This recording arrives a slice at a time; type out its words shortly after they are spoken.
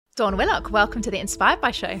Dawn Willock, welcome to the Inspired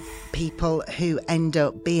by Show. People who end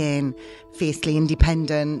up being fiercely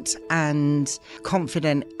independent and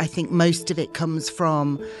confident, I think most of it comes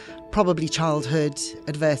from probably childhood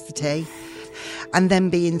adversity and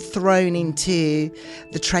then being thrown into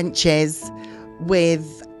the trenches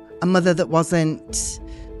with a mother that wasn't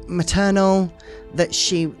maternal, that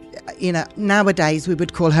she, nowadays we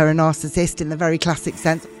would call her a narcissist in the very classic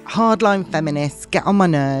sense. Hardline feminists get on my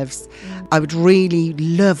nerves. I would really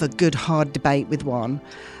love a good hard debate with one.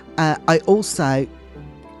 I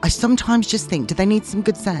sometimes just think, do they need some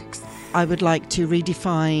good sex? I would like to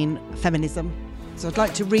redefine feminism. So I'd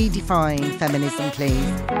like to redefine feminism,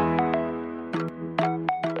 please.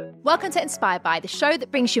 Welcome to Inspired By, the show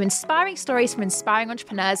that brings you inspiring stories from inspiring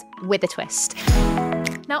entrepreneurs with a twist.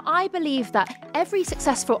 Now, I believe that every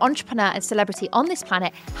successful entrepreneur and celebrity on this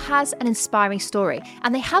planet has an inspiring story,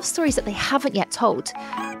 and they have stories that they haven't yet told.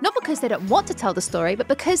 Not because they don't want to tell the story, but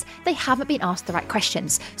because they haven't been asked the right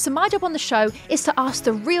questions. So my job on the show is to ask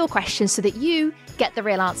the real questions so that you get the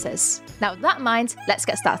real answers. Now, with that in mind, let's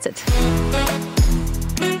get started.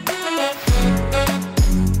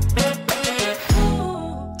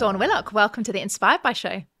 Dawn Willock, welcome to the Inspired By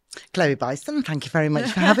Show. Chloe Bison, thank you very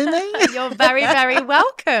much for having me. You're very, very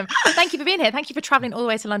welcome. Thank you for being here. Thank you for travelling all the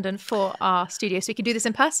way to London for our studio so we can do this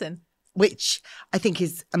in person. Which I think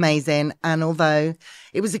is amazing. And although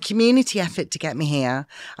it was a community effort to get me here,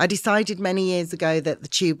 I decided many years ago that the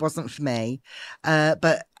tube wasn't for me.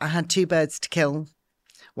 But I had two birds to kill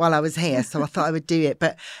while I was here, so I thought I would do it.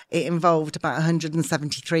 But it involved about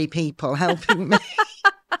 173 people helping me.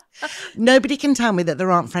 Nobody can tell me that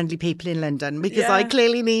there aren't friendly people in London because I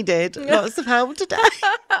clearly needed lots of help today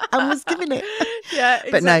and was given it. Yeah,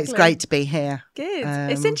 exactly. But no, it's great to be here.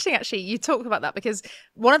 Good. It's interesting, actually, you talk about that because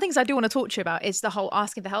one of the things I do want to talk to you about is the whole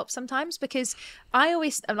asking for help sometimes, because I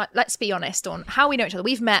always, I'm like, let's be honest on how we know each other.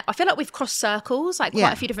 We've met, I feel like we've crossed circles like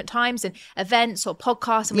quite a few different times in events or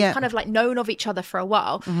podcasts, and we've kind of like known of each other for a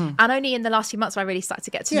while. Mm-hmm. And only in the last few months have I really started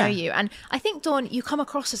to get to know you. And I think, Dawn, you come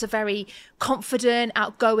across as a very confident,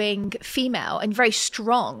 outgoing female and very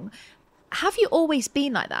strong. Have you always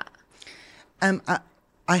been like that?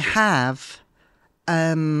 I have.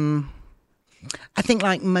 I think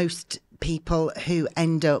like most people who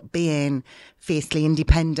end up being fiercely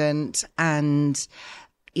independent and,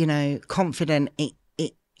 confident,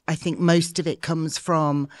 I think most of it comes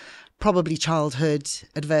from probably childhood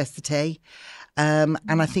adversity. And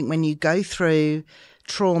I think when you go through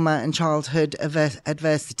trauma and childhood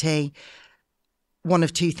adversity, one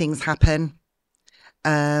of two things happen,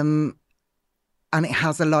 and it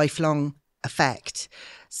has a lifelong effect.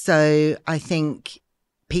 So I think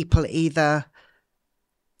people either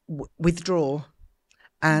withdraw,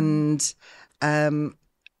 and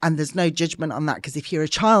there's no judgment on that, because if you're a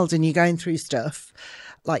child and you're going through stuff,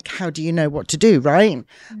 like, how do you know what to do, right?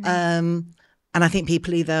 Mm-hmm. And I think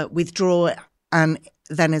people either withdraw, and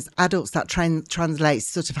then as adults that translates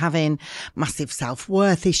sort of having massive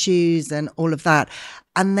self-worth issues and all of that.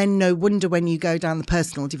 And then no wonder when you go down the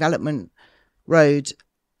personal development road,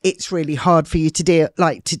 it's really hard for you to do,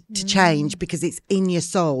 like to change, because it's in your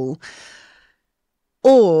soul.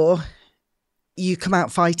 Or you come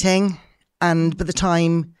out fighting, and by the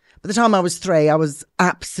time I was 3, I was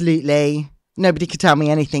absolutely, nobody could tell me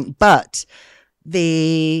anything. But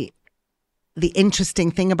the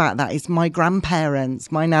interesting thing about that is my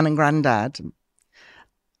grandparents, my nan and granddad,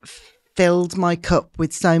 filled my cup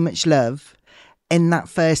with so much love in that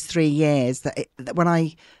first 3 years that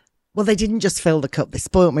they didn't just fill the cup, they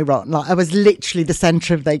spoiled me rotten. Like, I was literally the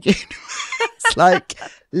centre of their universe, like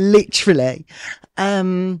literally.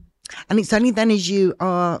 And it's only then as you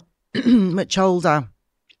are much older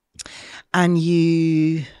and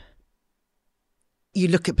you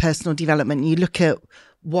look at personal development, you look at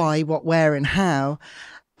why, what, where and how.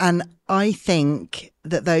 And I think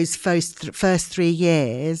that those first 3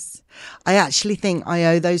 years, I actually think I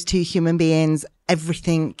owe those two human beings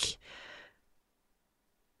everything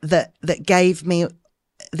that gave me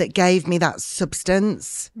that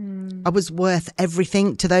substance. I was worth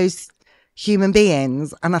everything to those human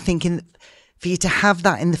beings. And I think for you to have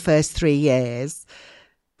that in the first 3 years,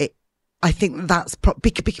 I think that's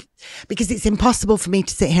because it's impossible for me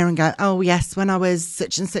to sit here and go, oh yes, when I was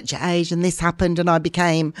such and such an age and this happened and I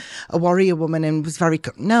became a warrior woman and was very,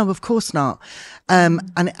 no, of course not. And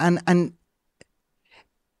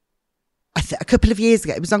a couple of years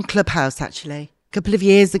ago, it was on Clubhouse actually. A couple of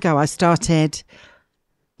years ago, I started,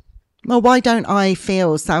 well, why don't I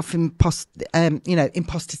feel imposter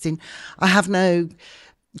sin? I have no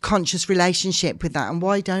conscious relationship with that. And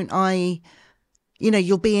why don't I,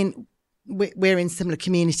 we're in similar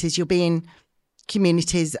communities. You'll be in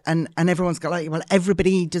communities and everyone's got like, well,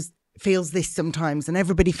 everybody feels this sometimes and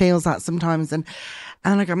everybody feels that sometimes. And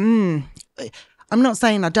I go, I'm not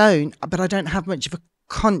saying I don't, but I don't have much of a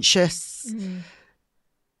conscious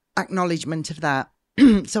acknowledgement of that.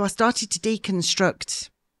 So I started to deconstruct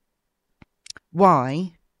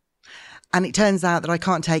why. And it turns out that I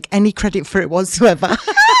can't take any credit for it whatsoever.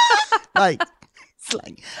 It's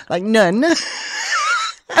like none.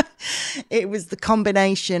 It was the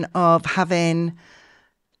combination of having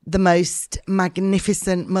the most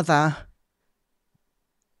magnificent mother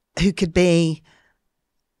who could be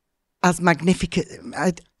as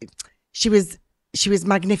magnificent. She was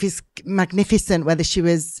magnificent, whether she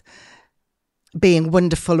was being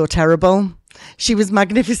wonderful or terrible. She was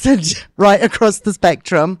magnificent right across the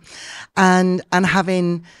spectrum, and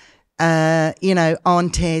having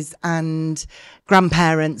aunties and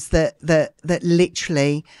grandparents that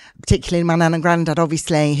literally, particularly my nan and granddad,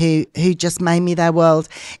 obviously, who just made me their world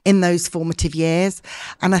in those formative years.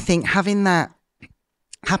 And I think having that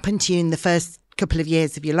happen to you in the first couple of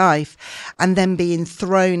years of your life, and then being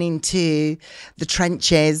thrown into the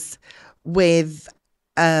trenches with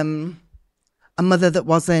a mother that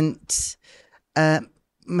wasn't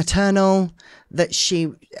maternal, that she,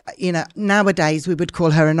 nowadays we would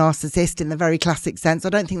call her a narcissist in the very classic sense. I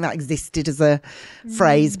don't think that existed as a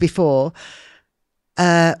phrase before,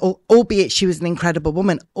 albeit she was an incredible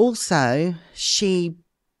woman. Also, so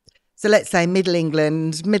let's say Middle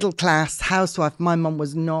England, middle class, housewife. My mum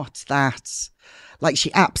was not that. Like,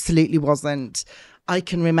 she absolutely wasn't. I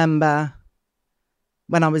can remember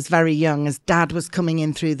when I was very young, as Dad was coming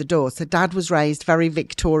in through the door. So Dad was raised very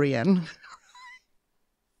Victorian.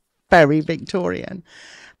 Very Victorian.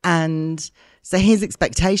 And so his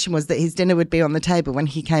expectation was that his dinner would be on the table when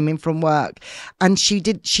he came in from work. And she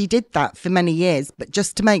did that for many years, but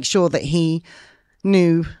just to make sure that he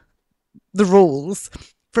knew the rules.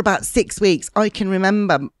 For about 6 weeks, I can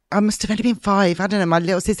remember, I must have only been 5. I don't know, my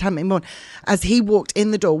little sister hadn't been born. As he walked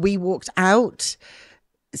in the door, we walked out.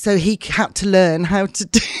 So he had to learn how to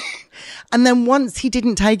do. And then once he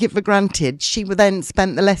didn't take it for granted, she would then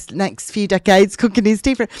spent the next few decades cooking his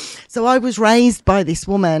tea for him. So I was raised by this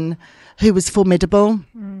woman who was formidable.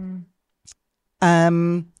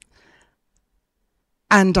 And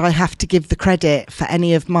I have to give the credit for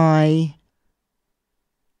any of my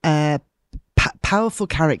powerful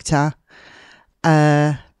character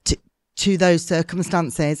to those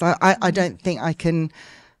circumstances. I don't think I can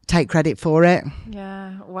take credit for it.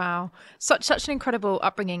 Yeah, wow. Such an incredible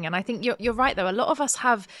upbringing. And I think you're right, though. A lot of us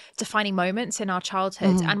have defining moments in our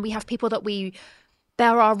childhood, and we have people that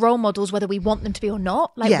they're our role models, whether we want them to be or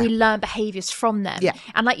not. Like, we learn behaviors from them. Yeah.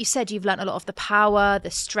 And like you said, you've learned a lot of the power,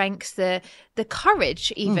 the strength, the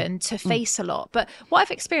courage even to face a lot. But what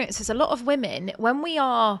I've experienced is a lot of women, when we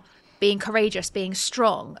are being courageous, being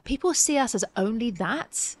strong, people see us as only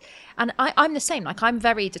that. And I'm the same. Like, I'm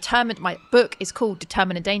very determined. My book is called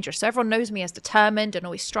Determined and Dangerous. So everyone knows me as determined and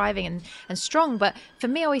always striving and strong. But for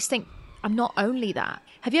me, I always think I'm not only that.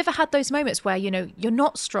 Have you ever had those moments where, you're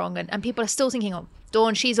not strong and people are still thinking, oh,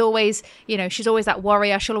 Dawn, she's always that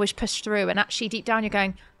warrior. She'll always push through. And actually deep down you're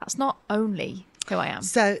going, that's not only who I am.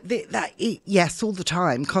 So yes, all the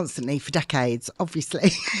time, constantly, for decades,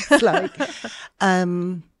 obviously. It's like,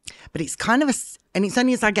 but it's kind of and it's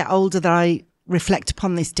only as I get older that I reflect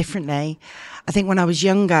upon this differently. I think when I was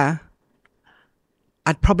younger,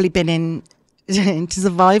 I'd probably been in to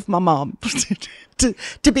survive my mom, to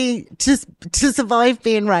survive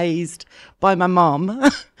being raised by my mom.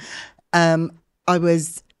 I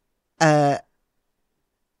was,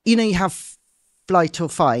 you have flight or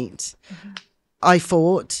fight. I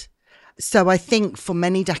fought. So I think for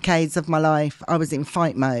many decades of my life, I was in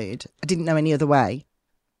fight mode. I didn't know any other way.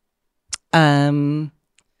 And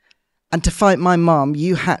to fight my mom,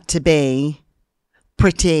 you had to be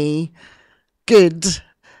pretty good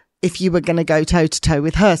if you were going to go toe to toe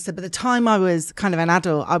with her. So by the time I was kind of an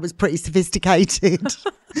adult, I was pretty sophisticated.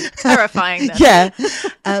 Terrifying then. Yeah.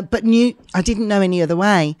 But I didn't know any other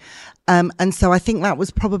way. And so I think that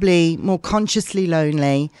was probably more consciously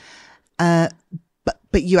lonely. But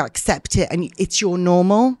you accept it and it's your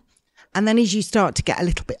normal. And then as you start to get a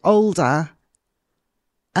little bit older,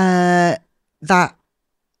 that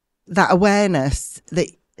awareness that,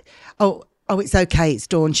 oh, it's okay, it's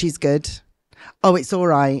Dawn, she's good. Oh, it's all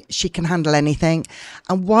right, she can handle anything.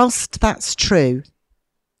 And whilst that's true,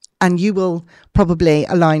 and you will probably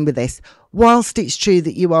align with this, whilst it's true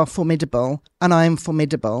that you are formidable and I am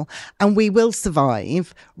formidable and we will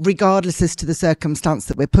survive regardless as to the circumstance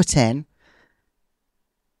that we're put in,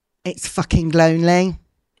 it's fucking lonely.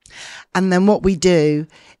 And then what we do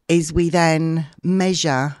is we then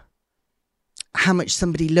measure how much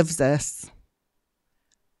somebody loves us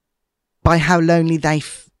by how lonely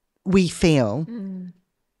we feel.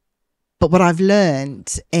 But what I've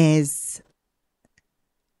learned is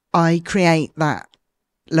I create that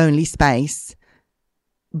lonely space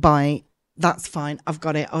by, that's fine, I've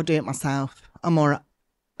got it, I'll do it myself, I'm all right,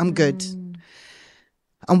 I'm good.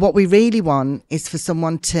 And what we really want is for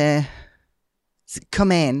someone to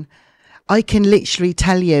come in. I can literally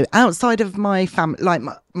tell you, outside of my family, like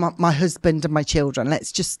my husband and my children,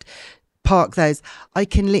 let's just park those. I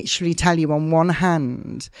can literally tell you on one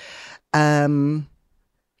hand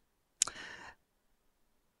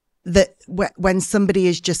that when somebody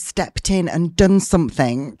has just stepped in and done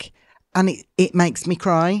something and it makes me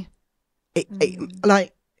cry.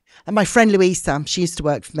 Like, and my friend Louisa, she used to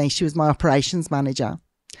work for me. She was my operations manager.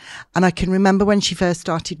 And I can remember when she first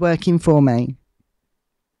started working for me,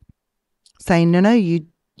 saying, no, you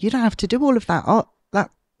don't have to do all of that.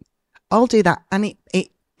 I'll do that. And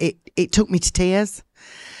it took me to tears,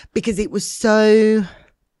 because it was so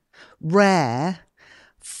rare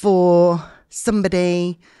for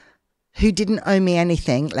somebody who didn't owe me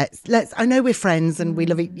anything. I know we're friends and we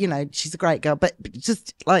love it, you know, she's a great girl, but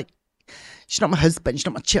just like, she's not my husband, she's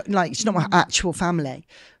not my she's not my actual family.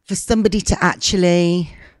 For somebody to actually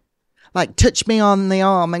like touch me on the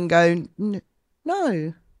arm and go,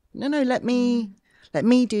 no, let me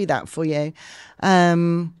do that for you.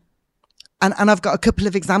 And I've got a couple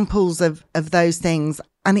of examples of those things,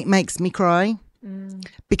 and it makes me cry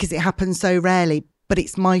because it happens so rarely, but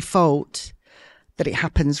it's my fault that it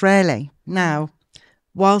happens rarely. Now,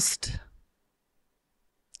 whilst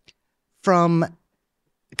from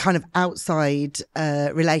kind of outside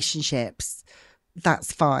relationships,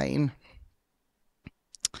 that's fine.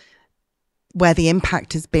 Where the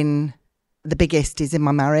impact has been the biggest is in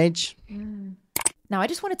my marriage. Now, I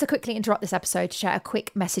just wanted to quickly interrupt this episode to share a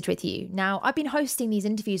quick message with you. Now, I've been hosting these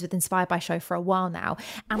interviews with Inspired by Show for a while now,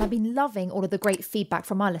 and I've been loving all of the great feedback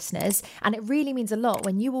from our listeners. And it really means a lot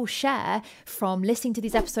when you all share from listening to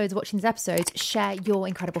these episodes, watching these episodes, share your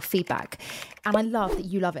incredible feedback. And I love that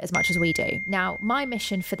you love it as much as we do. Now, my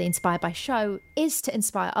mission for the Inspired by Show is to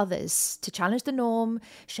inspire others to challenge the norm,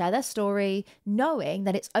 share their story, knowing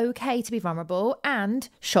that it's okay to be vulnerable and,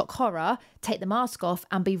 shock horror, take the mask off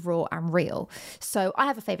and be raw and real. So I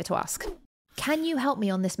have a favour to ask. Can you help me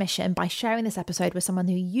on this mission by sharing this episode with someone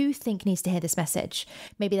who you think needs to hear this message?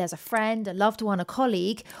 Maybe there's a friend, a loved one, a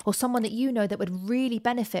colleague, or someone that you know that would really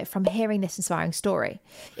benefit from hearing this inspiring story.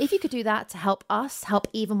 If you could do that to help us, help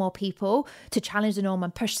even more people to challenge the norm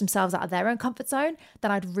and push themselves out of their own comfort zone,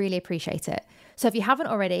 then I'd really appreciate it. So if you haven't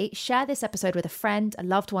already, share this episode with a friend, a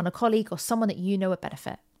loved one, a colleague, or someone that you know would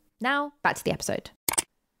benefit. Now, back to the episode.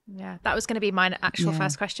 Yeah, that was going to be my actual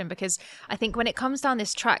first question, because I think when it comes down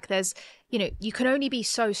this track, there's, you know, you can only be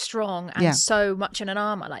so strong and so much in an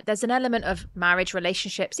armor. Like, there's an element of marriage,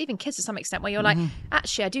 relationships, even kids to some extent, where you're like,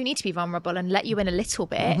 actually, I do need to be vulnerable and let you in a little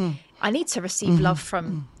bit. I need to receive love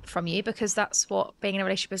from you, because that's what being in a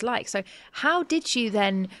relationship is like. So how did you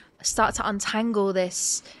then start to untangle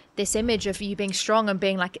this image of you being strong and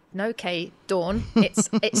being like, no, okay, Dawn,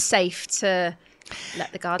 it's safe to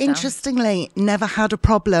let the guard down? Interestingly, never had a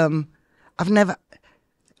problem. I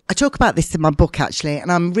talk about this in my book, actually,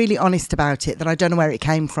 and I'm really honest about it, that I don't know where it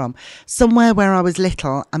came from. Somewhere where I was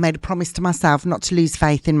little, I made a promise to myself not to lose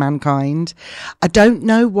faith in mankind. I don't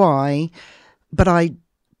know why, but I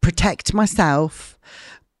protect myself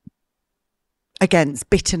against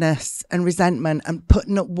bitterness and resentment and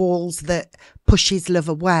putting up walls that pushes love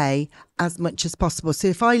away as much as possible. So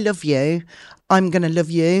if I love you, I'm going to love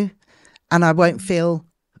you. And I won't feel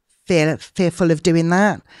fearful of doing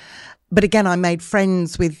that. But again, I made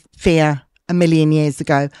friends with fear a million years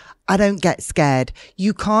ago. I don't get scared.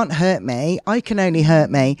 You can't hurt me. I can only hurt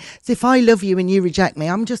me. So if I love you and you reject me,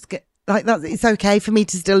 I'm just like that. It's okay for me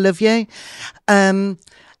to still love you. And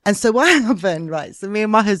so what happened, right? So me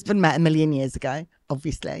and my husband met a million years ago,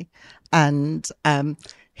 obviously. And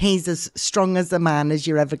he's as strong as a man as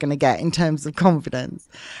you're ever going to get in terms of confidence,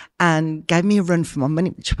 and gave me a run for my money,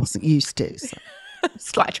 which I wasn't used to. So.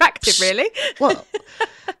 It's quite attractive, really. Well,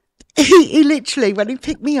 he literally, when he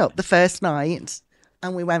picked me up the first night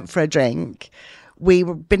and we went for a drink, we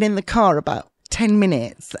were been in the car about 10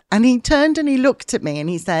 minutes, and he turned and he looked at me and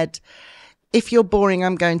he said, "If you're boring,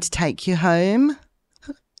 I'm going to take you home."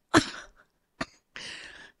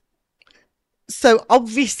 So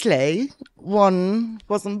obviously one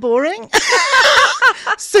wasn't boring.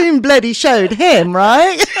 Soon bloody showed him,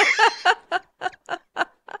 right?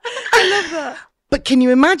 I love that. But can you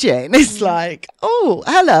imagine? It's like, oh,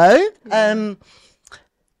 hello. Yeah.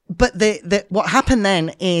 But what happened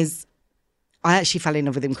then is I actually fell in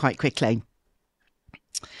love with him quite quickly.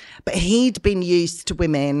 But he'd been used to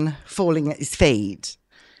women falling at his feet.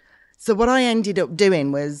 So what I ended up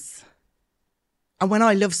doing was, and when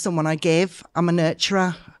I love someone, I give. I'm a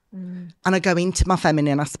nurturer. And I go into my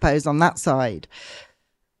feminine, I suppose, on that side.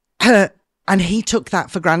 And he took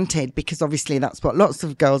that for granted, because obviously that's what lots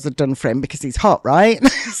of girls have done for him, because he's hot, right?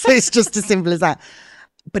 So it's just as simple as that.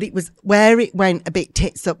 But it was where it went a bit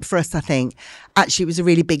tits up for us, I think. Actually, it was a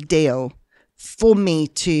really big deal for me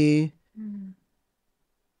to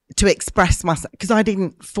express myself, because I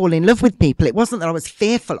didn't fall in love with people. It wasn't that I was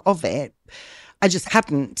fearful of it. I just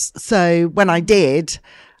hadn't. So when I did,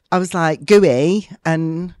 I was like gooey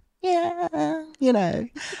and yeah, you know.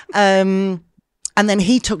 And then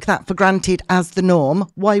he took that for granted as the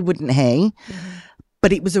norm. Why wouldn't he?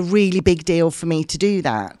 But it was a really big deal for me to do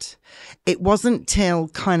that. It wasn't till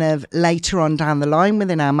kind of later on down the line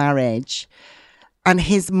within our marriage, and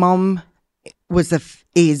his mum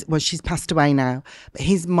she's passed away now, but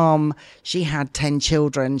his mum, she had 10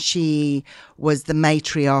 children. She was the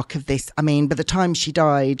matriarch of this. I mean, by the time she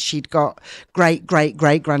died, she'd got great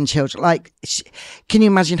grandchildren. Like, can you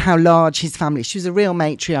imagine how large his family? She was a real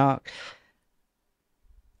matriarch.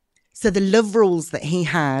 So the love rules that he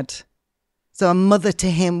had, so a mother to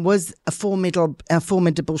him was a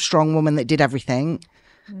formidable, strong woman that did everything,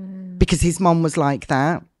 because his mom was like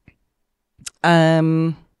that.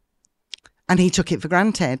 And he took it for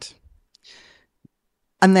granted.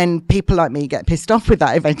 And then people like me get pissed off with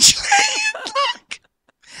that eventually.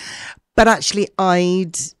 But actually,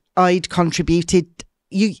 I'd contributed.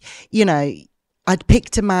 You know, I'd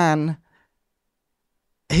picked a man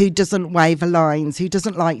who doesn't waver lines, who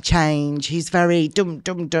doesn't like change. He's very dumb.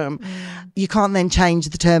 You can't then change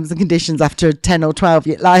the terms and conditions after 10 or 12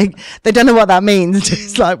 years. Like, they don't know what that means.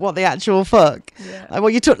 It's like, what the actual fuck? Yeah. Like,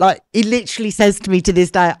 what you took, like, he literally says to me to this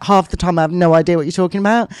day, half the time I have no idea what you're talking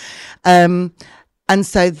about. And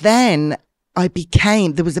so then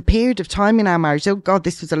there was a period of time in our marriage. Oh God,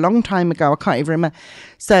 this was a long time ago. I can't even remember.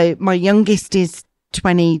 So my youngest is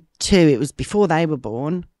 22. It was before they were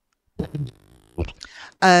born.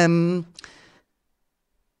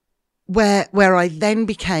 Where I then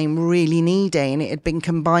became really needy, and it had been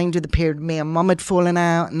combined with the period me and mum had fallen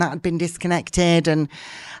out, and that had been disconnected, and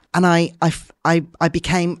I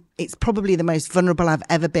became, it's probably the most vulnerable I've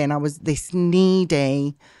ever been. I was this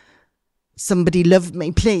needy, somebody love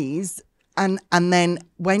me, please. And then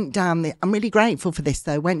went down I'm really grateful for this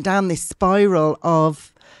though, went down this spiral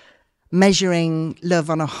of measuring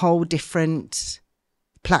love on a whole different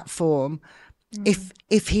platform.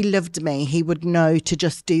 If he loved me, he would know to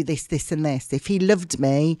just do this, this and this. If he loved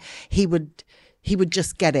me, he would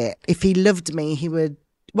just get it. If he loved me, he would,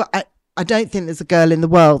 well, I don't think there's a girl in the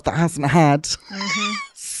world that hasn't had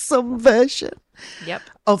some version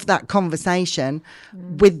of that conversation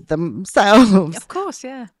with themselves. Of course,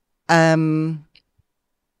 yeah. And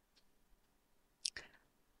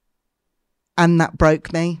that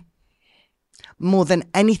broke me more than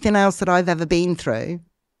anything else that I've ever been through,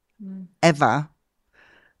 ever.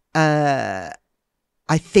 I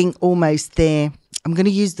think almost I'm going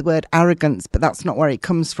to use the word arrogance, but that's not where it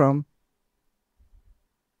comes from.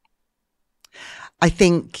 I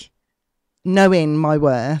think knowing my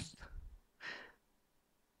worth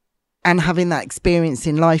and having that experience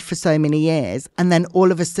in life for so many years, and then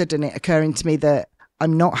all of a sudden it occurring to me that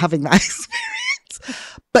I'm not having that experience,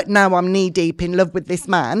 but now I'm knee deep in love with this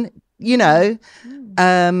man, you know.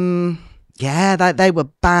 Yeah, they were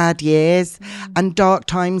bad years and dark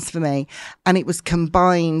times for me. And it was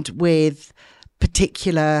combined with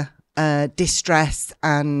particular distress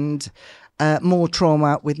and more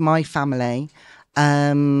trauma with my family.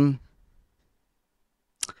 So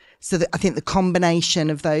I think the combination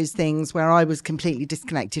of those things, where I was completely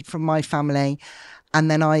disconnected from my family, and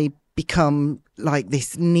then I become like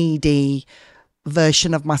this needy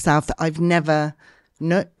version of myself that I've never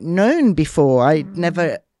known before. I'd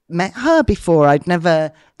never met her before. I'd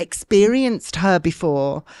never experienced her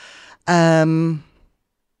before. But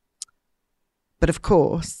of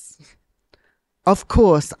course,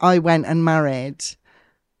 I went and married.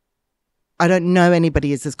 I don't know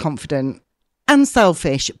anybody is as confident and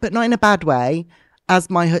selfish, but not in a bad way, as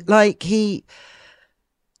like he,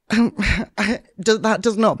 that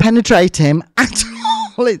does not penetrate him at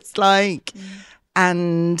all. It's like,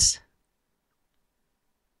 and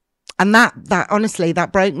that honestly,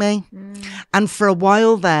 that broke me. And for a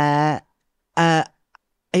while there,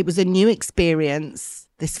 it was a new experience,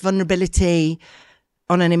 this vulnerability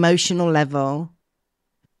on an emotional level.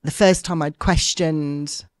 The first time I'd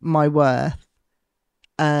questioned my worth.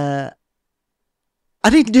 I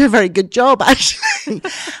didn't do a very good job, actually.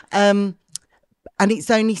 And And it's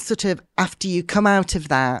only sort of after you come out of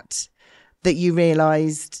that you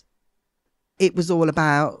realised it was all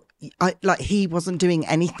about, he wasn't doing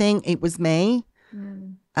anything. It was me.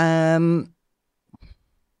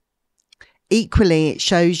 Equally, it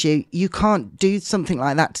shows you can't do something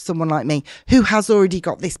like that to someone like me who has already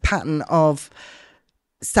got this pattern of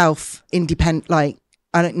self-independent, like,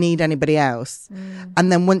 I don't need anybody else.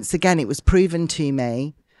 And then once again, it was proven to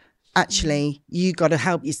me, actually, you got to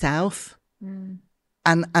help yourself.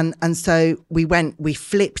 And so we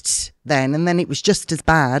flipped then, and then it was just as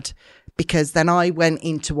bad, because then I went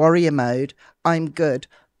into warrior mode. I'm good.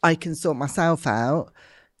 I can sort myself out.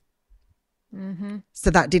 So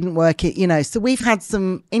that didn't work. So we've had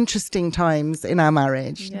some interesting times in our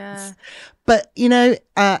marriage. Yeah. But, he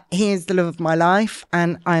is the love of my life,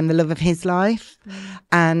 and I am the love of his life.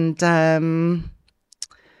 And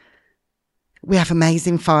we have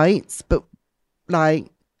amazing fights, but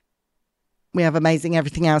we have amazing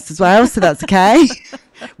everything else as well. So that's okay.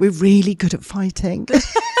 We're really good at fighting.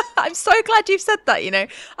 I'm so glad you've said that.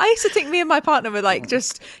 I used to think me and my partner were like,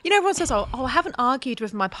 just, everyone says, oh, I haven't argued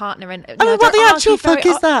with my partner. And I mean, what the actual fuck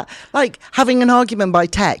is that? Like having an argument by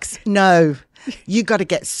text? No. You got to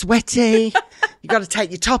get sweaty. You got to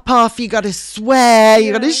take your top off. You got to swear.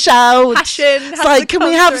 You got to shout. Passion. It's like, can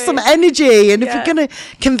we have some energy? And if we're going to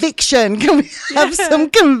conviction, can we have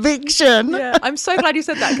some conviction? Yeah, I'm so glad you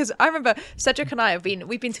said that, because I remember Cedric and I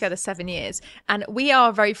we've been together 7 years, and we are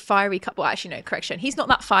a very fiery couple. Well, actually, no, correction. He's not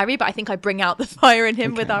that fiery, but I think I bring out the fire in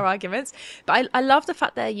him with our arguments. But I love the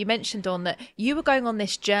fact that you mentioned, Dawn, that you were going on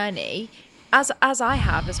this journey as I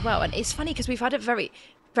have as well. And it's funny because we've had a very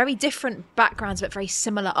different backgrounds, but very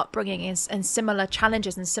similar upbringing and similar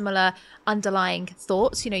challenges and similar underlying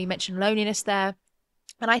thoughts. You mentioned loneliness there.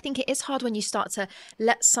 And I think it is hard when you start to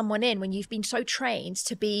let someone in, when you've been so trained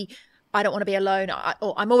to be, I don't want to be alone,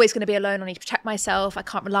 or I'm always going to be alone, I need to protect myself, I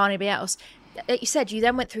can't rely on anybody else. Like you said, you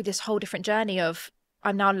then went through this whole different journey of,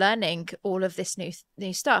 I'm now learning all of this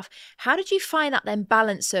new stuff. How did you find that then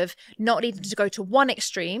balance of not needing to go to one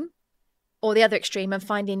extreme or the other extreme, and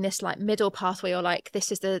finding this like middle path where you're like,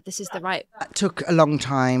 this is the right? That took a long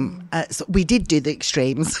time. So we did do the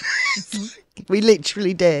extremes. We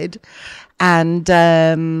literally did. And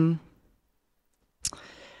do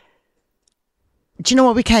you know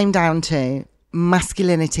what we came down to?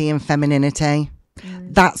 Masculinity and femininity.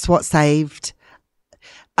 That's what saved.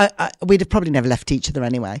 We'd have probably never left each other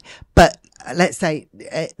anyway. But let's say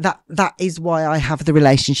that is why I have the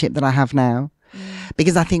relationship that I have now.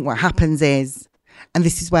 Because I think what happens is, and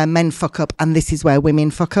this is where men fuck up and this is where women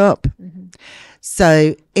fuck up.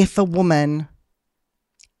 So if a woman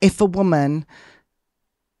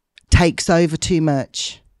takes over too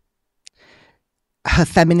much, her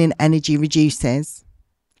feminine energy reduces.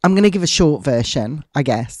 I'm going to give a short version, I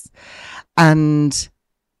guess. And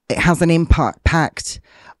it has an impact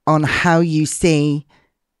on how you see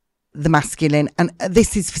the masculine, and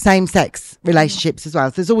this is for same-sex relationships as well.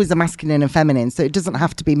 So there's always a masculine and feminine, so it doesn't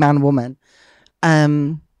have to be man woman.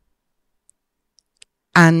 And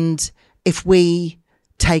if we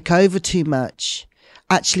take over too much,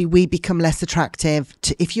 actually we become less attractive.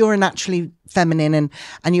 If you're a naturally feminine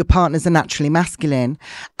and your partner's a naturally masculine,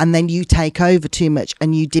 and then you take over too much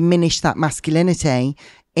and you diminish that masculinity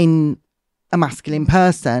in a masculine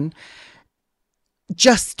person,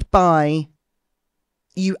 just by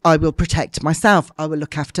I will protect myself, I will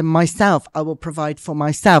look after myself, I will provide for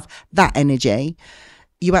myself, that energy,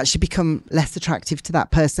 you actually become less attractive to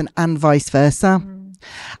that person, and vice versa.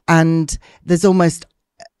 And there's almost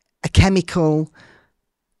a chemical,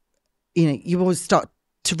 you always start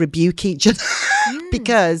to rebuke each other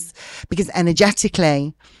because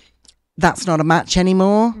energetically that's not a match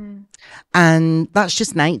anymore. And that's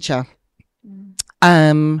just nature.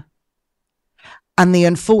 And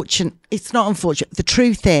it's not unfortunate. The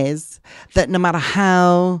truth is that no matter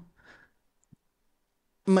how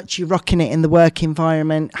much you're rocking it in the work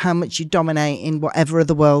environment, how much you dominate in whatever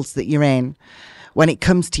other worlds that you're in, when it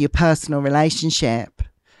comes to your personal relationship,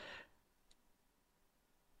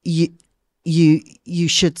 you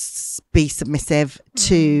should be submissive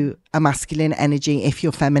to a masculine energy if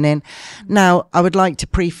you're feminine. Now, I would like to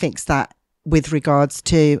prefix that with regards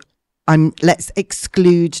to let's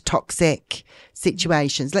exclude toxic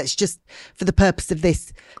situations. Let's just, for the purpose of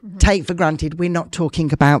this, take for granted we're not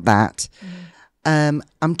talking about that.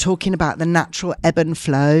 I'm talking about the natural ebb and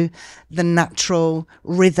flow, the natural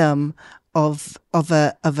rhythm of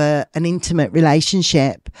an intimate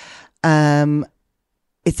relationship.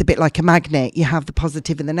 It's a bit like a magnet. You have the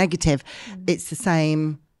positive and the negative. It's the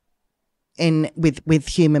same with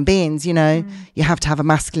human beings. You have to have a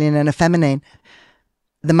masculine and a feminine.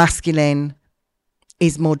 The masculine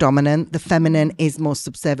is more dominant. The feminine is more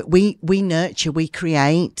subservient. We nurture, we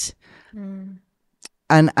create.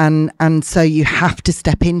 And so you have to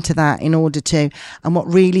step into that in order to. And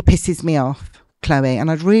what really pisses me off, Chloe,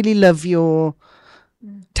 and I'd really love your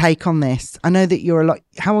take on this. I know that you're a lot.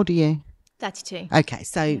 How old are you? 32. Okay,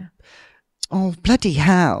 so, oh, bloody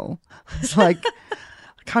hell. It's like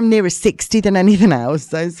I'm nearer 60 than anything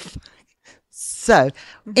else. So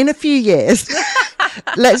in a few years,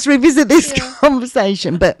 let's revisit this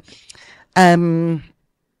conversation. But I'm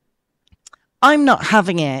not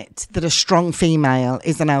having it that a strong female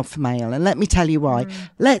is an alpha male. And let me tell you why.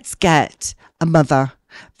 Let's get a mother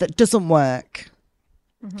that doesn't work.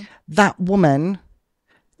 That woman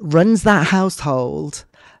runs that household.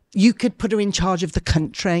 You could put her in charge of the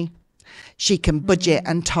country. She can budget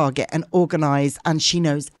and target and organise, and she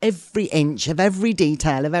knows every inch of every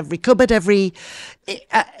detail of every cupboard, every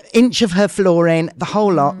inch of her flooring, the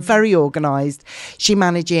whole lot, very organised. She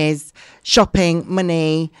manages shopping,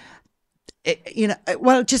 money,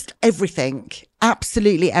 just everything,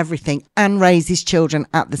 absolutely everything, and raises children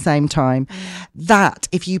at the same time. That,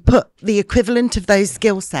 if you put the equivalent of those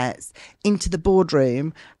skill sets into the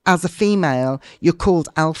boardroom as a female, you're called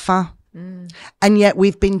alpha. And yet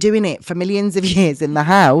we've been doing it for millions of years in the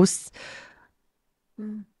house.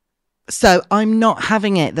 So I'm not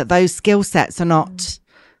having it that those skill sets are not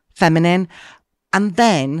feminine. And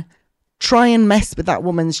then try and mess with that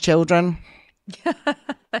woman's children.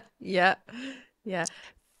 Yeah.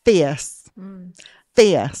 Fierce.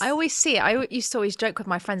 Fierce. I always see it. I used to always joke with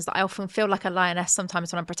my friends that I often feel like a lioness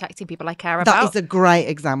sometimes when I'm protecting people I care about. That is a great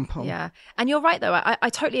example. Yeah. And you're right, though. I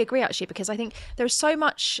totally agree, actually, because I think there's so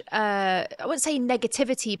much, I wouldn't say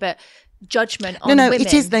negativity, but judgment on women.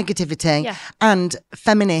 It is negativity. Yeah. And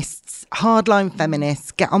feminists, hardline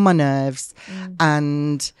feminists, get on my nerves.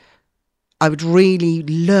 And I would really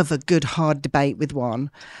love a good, hard debate with one.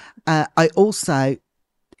 I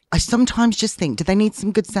sometimes just think, do they need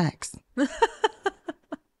some good sex?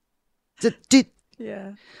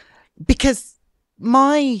 Because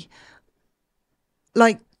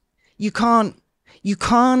you can't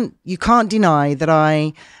deny that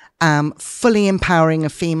I am fully empowering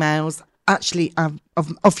of females, actually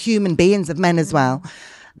of human beings, of men as well,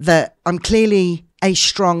 that I'm clearly a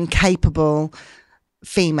strong, capable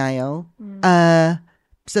female.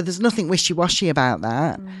 So there's nothing wishy-washy about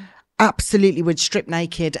that. Absolutely would strip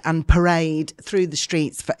naked and parade through the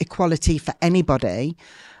streets for equality for anybody.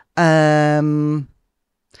 But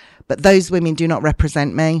those women do not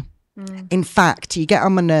represent me. In fact, you get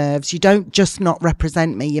on my nerves. You don't just not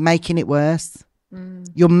represent me. You're making it worse.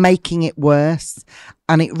 You're making it worse.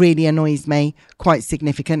 And it really annoys me quite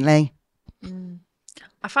significantly.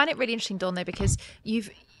 I find it really interesting, Dawn, though, because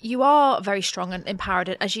you are very strong and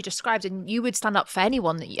empowered, as you described, and you would stand up for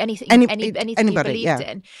anyone that anything anybody, you believed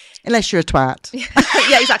in, unless you're a twat.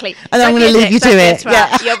 Yeah, exactly. And I'm going to leave you to it.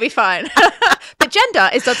 Yeah, you'll be fine. But gender,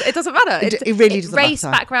 it doesn't matter. It really doesn't race,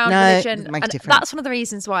 matter. background, religion, and that's one of the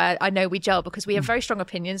reasons why I know we gel, because we have very strong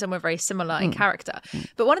opinions and we're very similar in character.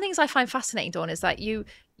 But one of the things I find fascinating, Dawn, is that you're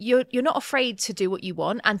not afraid to do what you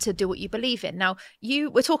want and to do what you believe in. Now,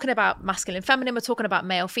 we're talking about masculine, feminine, we're talking about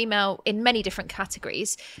male, female in many different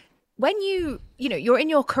categories. When you're in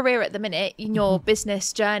your career at the minute, in your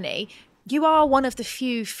business journey, you are one of the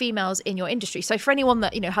few females in your industry. So for anyone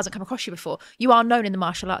that, hasn't come across you before, you are known in the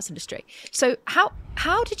martial arts industry. So how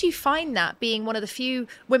did you find that, being one of the few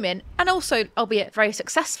women, and also, albeit very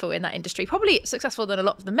successful in that industry, probably successful than a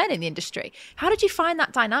lot of the men in the industry? How did you find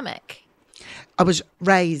that dynamic? I was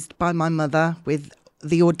raised by my mother with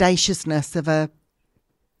the audaciousness of a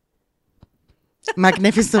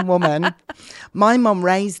magnificent woman. My mum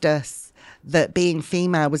raised us that being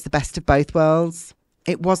female was the best of both worlds.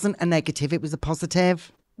 It wasn't a negative, it was a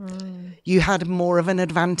positive. You had more of an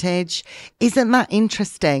advantage. Isn't that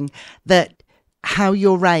interesting that how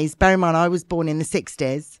you're raised? Bear in mind, I was born in the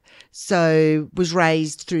 60s, so was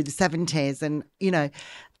raised through the 70s, and in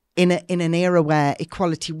an era where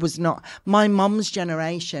equality was not. My mum's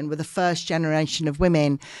generation were the first generation of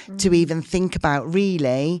women to even think about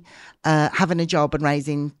really having a job and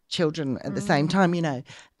raising children at the same time,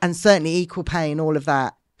 and certainly equal pay and all of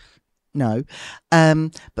that. No.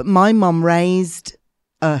 But my mum raised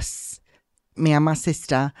us, me and my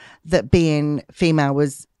sister, that being female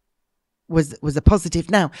was a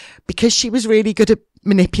positive. Now, because she was really good at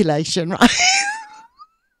manipulation, right?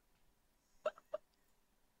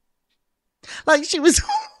 Like, she was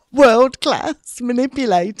world-class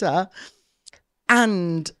manipulator,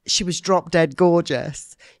 and she was drop-dead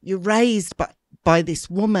gorgeous. You're raised by this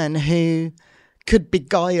woman who could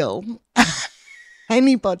beguile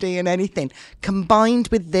anybody and anything, combined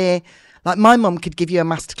with the Like my mum could give you a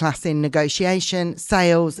masterclass in negotiation,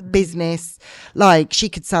 sales, business. Like she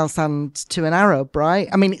could sell sand to an Arab, right?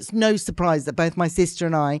 I mean, it's no surprise that both my sister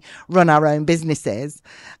and I run our own businesses,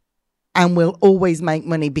 and we'll always make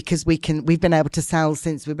money because we've been able to sell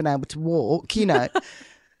since we've been able to walk, you know.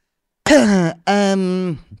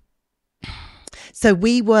 So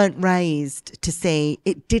we weren't raised to see,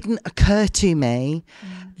 it didn't occur to me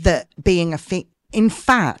that being in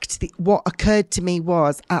fact, what occurred to me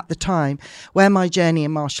was at the time where my journey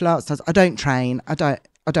in martial arts was, I don't train, I'm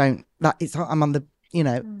on the, you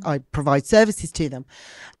know, I provide services to them.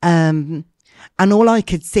 And all I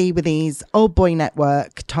could see were these old boy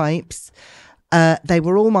network types. They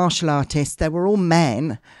were all martial artists. They were all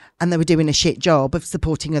men, and they were doing a shit job of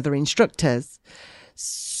supporting other instructors.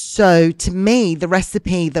 So to me, the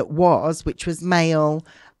recipe which was male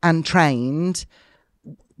and trained,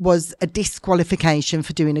 was a disqualification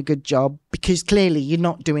for doing a good job, because clearly you're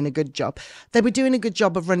not doing a good job. They were doing a good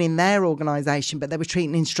job of running their organisation, but they were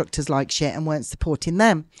treating instructors like shit and weren't supporting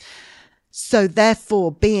them. So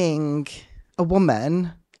therefore, being a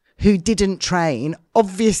woman who didn't train,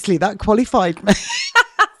 obviously that qualified me.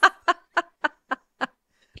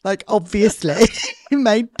 Like, obviously, it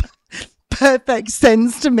made perfect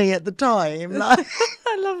sense to me at the time. Like,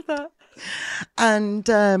 I love that.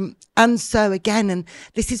 And so again, and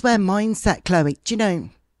this is where mindset, Chloe, do you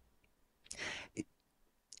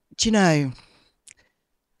know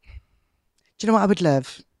what I would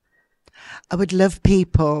love? I would love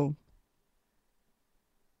people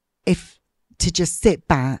to just sit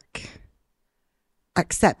back,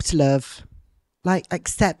 accept love,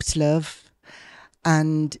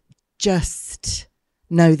 and just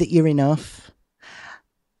know that you're enough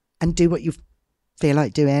and do what you feel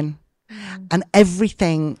like doing. And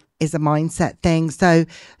everything is a mindset thing. So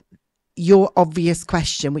your obvious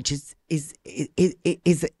question, which is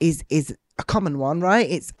a common one,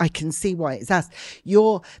 right? I can see why it's asked.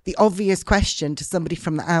 The obvious question to somebody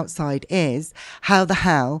from the outside is, how the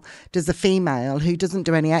hell does a female who doesn't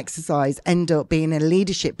do any exercise end up being in a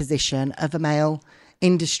leadership position of a male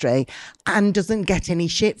industry and doesn't get any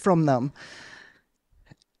shit from them?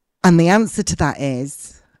 And the answer to that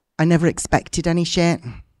is, I never expected any shit.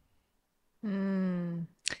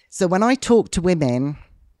 So when I talk to women,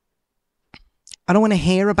 I don't want to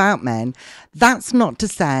hear about men. That's not to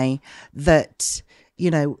say that, you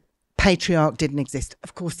know, patriarch didn't exist.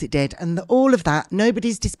 Of course it did. And all of that,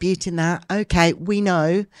 nobody's disputing that. Okay, we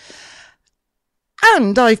know.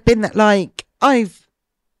 And I've been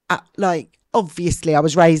obviously I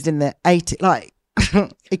was raised in the 80s,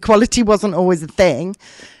 equality wasn't always a thing.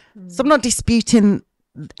 So I'm not disputing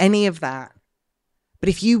any of that. But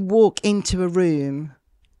if you walk into a room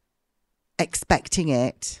expecting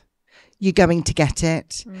it, you're going to get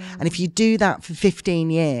it. And if you do that for 15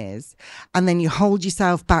 years and then you hold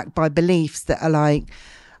yourself back by beliefs that are like,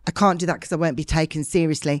 I can't do that because I won't be taken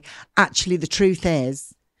seriously. Actually, the truth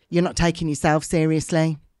is you're not taking yourself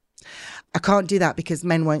seriously. I can't do that because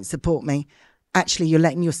men won't support me. Actually, you're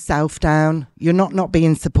letting yourself down. You're not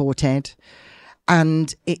being supported.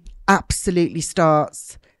 And it absolutely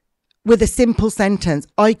starts with a simple sentence.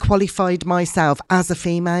 I qualified myself as a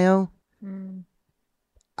female. And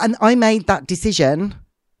I made that decision.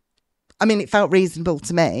 I mean, it felt reasonable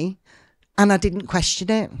to me and I didn't question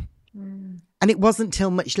it. And it wasn't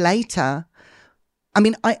till much later. I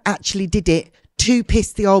mean, I actually did it to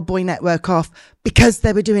piss the old boy network off because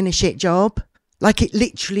they were doing a shit job. Like, it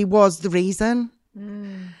literally was the reason.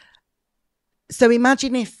 So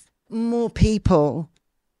imagine if more people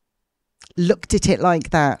looked at it like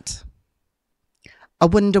that. I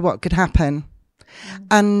wonder what could happen.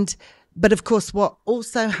 But of course, what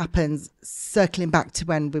also happens, circling back to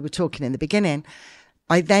when we were talking in the beginning,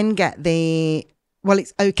 I then get well,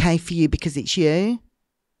 it's okay for you because it's you.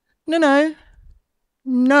 No.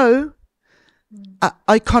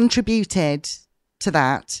 I contributed to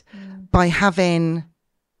that by having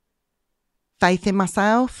faith in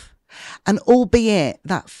myself. And albeit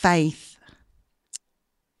that faith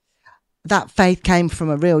came from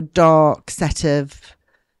a real dark set of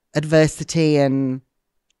adversity and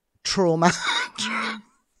trauma,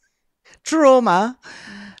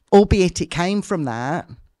 albeit it came from that.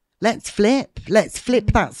 Let's flip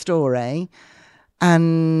that story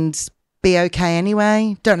and be okay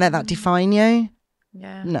anyway. Don't let that define you.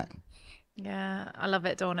 Yeah. No. Yeah, I love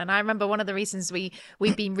it, Dawn. And I remember one of the reasons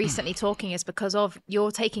we've been recently talking is because of you're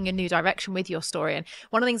taking a new direction with your story. And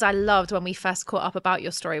one of the things I loved when we first caught up about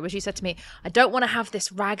your story was you said to me, I don't want to have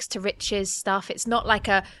this rags to riches stuff. It's not like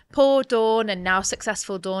a poor Dawn and now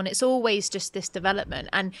successful Dawn. It's always just this development.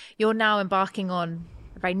 And you're now embarking on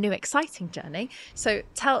very new, exciting journey. So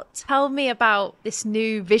tell me about this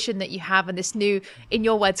new vision that you have and this new, in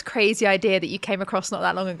your words, crazy idea that you came across not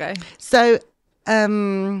that long ago. So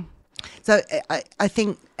I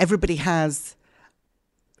think everybody has.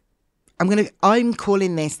 I'm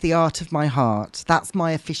calling this the art of my heart. That's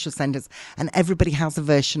my official sentence. And everybody has a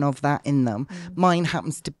version of that in them.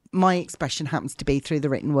 My expression happens to be through the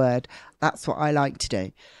written word. That's what I like to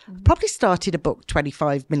do. Probably started a book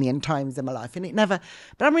 25 million times in my life and it never,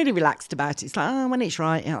 but I'm really relaxed about it. It's like, when it's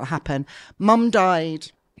right, it'll happen. Mum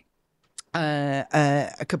died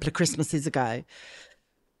a couple of Christmases ago.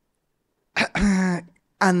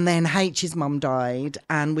 And then H's mum died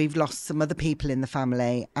and we've lost some other people in the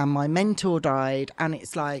family and my mentor died. And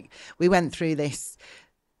it's like, we went through this,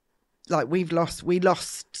 like we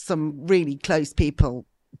lost some really close people,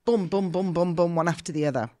 boom, boom, boom, boom, boom, one after the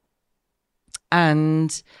other.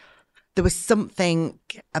 And there was something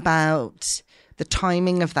about the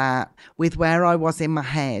timing of that with where I was in my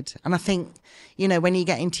head. And I think, when you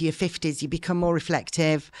get into your 50s, you become more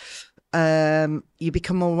reflective. You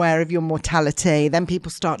become more aware of your mortality. Then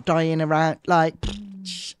people start dying around, like,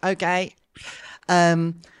 okay.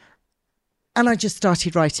 And I just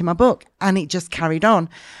started writing my book and it just carried on.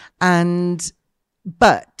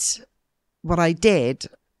 But what I did,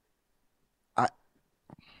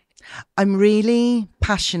 I'm really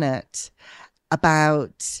passionate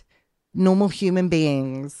about normal human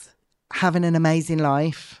beings having an amazing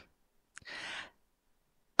life.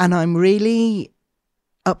 And I'm really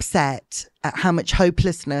upset at how much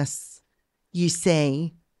hopelessness you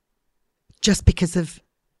see just because of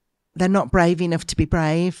they're not brave enough to be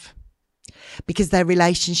brave, because their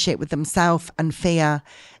relationship with themselves and fear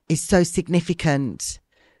is so significant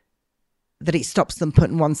that it stops them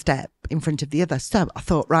putting one step in front of the other. So I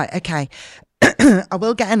thought, right, okay, I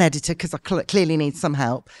will get an editor because I clearly need some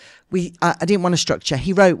help. I didn't want a structure.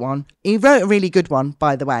 He wrote one. He wrote a really good one,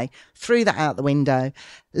 by the way. Threw that out the window.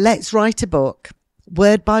 Let's write a book.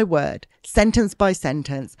 Word by word, sentence by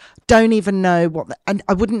sentence. Don't even know and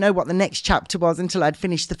I wouldn't know what the next chapter was until I'd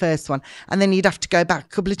finished the first one. And then you'd have to go back a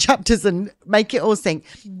couple of chapters and make it all sink.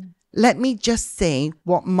 Let me just see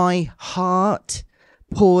what my heart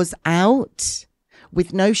pours out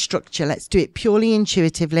with no structure. Let's do it purely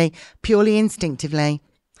intuitively, purely instinctively.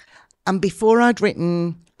 And before I'd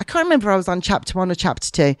written, I can't remember if I was on chapter 1 or chapter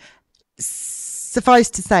 2. Suffice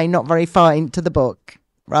to say, not very far into the book.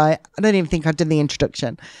 Right. I don't even think I'd done the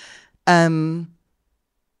introduction. I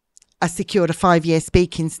secured a 5-year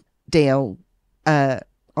speaking deal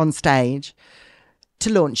on stage to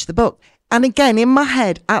launch the book. And again, in my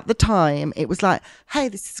head at the time, it was like, hey,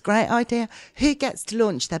 this is a great idea. Who gets to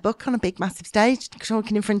launch their book on a big, massive stage,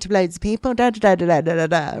 talking in front of loads of people?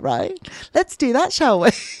 Right? Let's do that, shall we?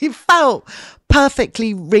 It felt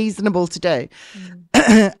perfectly reasonable to do.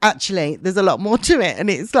 Actually, there's a lot more to it. And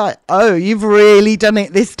it's like, oh, you've really done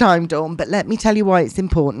it this time, Dawn. But let me tell you why it's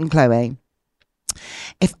important, Chloe.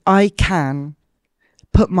 If I can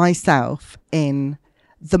put myself in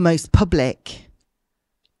the most public,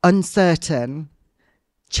 uncertain,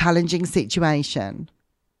 challenging situation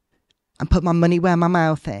and put my money where my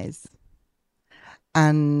mouth is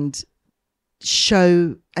and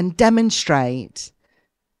show and demonstrate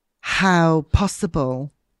how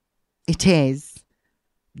possible it is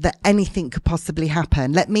that anything could possibly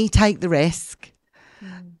happen. Let me take the risk.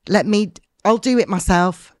 I'll do it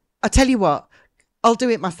myself. I tell you what, I'll do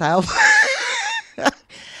it myself.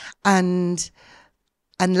 and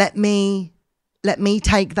let me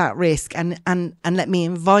take that risk and let me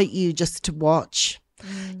invite you just to watch.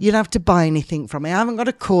 You don't have to buy anything from me. I haven't got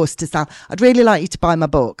a course to sell. I'd really like you to buy my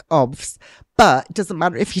book, obvs, but it doesn't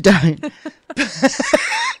matter if you don't.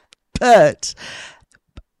 But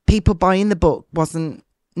people buying the book wasn't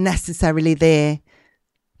necessarily there.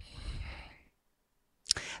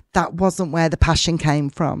 That wasn't where the passion came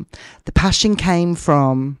from. The passion came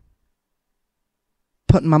from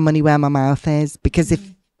putting my money where my mouth is, because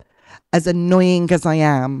if, as annoying as I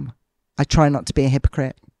am, I try not to be a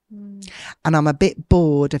hypocrite. And I'm a bit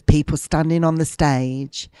bored of people standing on the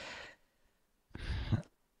stage,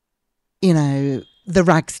 the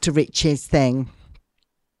rags to riches thing,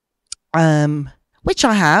 which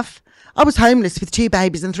I have. I was homeless with 2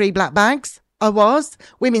 babies and 3 black bags. I was.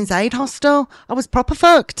 Women's aid hostel. I was proper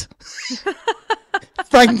fucked.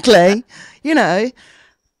 Frankly,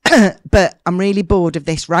 But I'm really bored of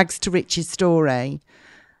this rags to riches story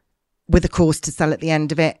with a course to sell at the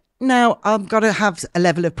end of it. Now, I've got to have a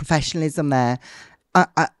level of professionalism there.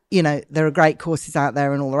 you know, there are great courses out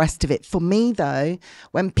there and all the rest of it. For me, though,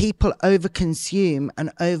 when people overconsume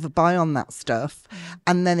and overbuy on that stuff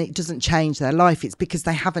and then it doesn't change their life, it's because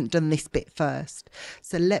they haven't done this bit first.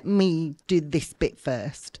 So let me do this bit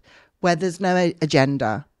first, where there's no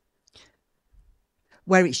agenda,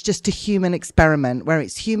 where it's just a human experiment, where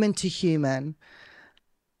it's human to human.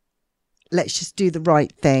 Let's just do the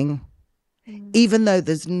right thing, even though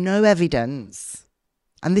there's no evidence.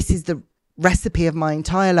 And this is the recipe of my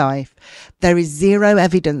entire life. There is zero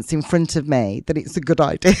evidence in front of me that it's a good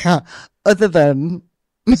idea other than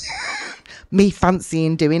me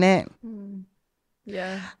fancying doing it.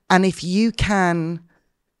 Yeah. And if you can,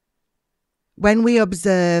 when we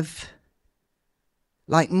observe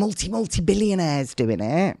like multi-billionaires doing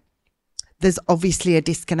it, there's obviously a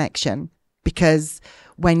disconnection, because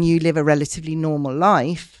when you live a relatively normal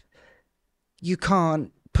life, you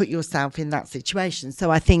can't put yourself in that situation. So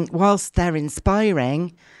I think whilst they're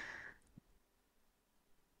inspiring,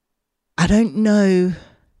 I don't know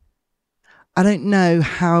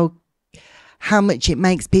how much it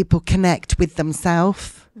makes people connect with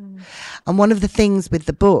themselves. And one of the things with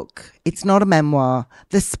the book, it's not a memoir.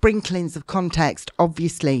 There's sprinklings of context.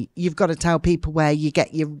 Obviously, you've got to tell people where you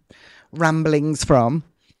get your ramblings from.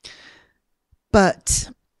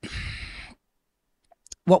 But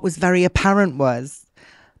what was very apparent was,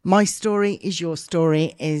 my story is your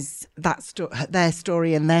story, is that their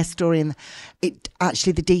story and their story, and it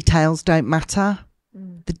actually, the details don't matter.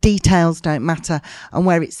 The details don't matter. And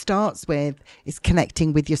where it starts with is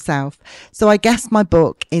connecting with yourself. So I guess my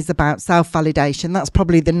book is about self-validation. That's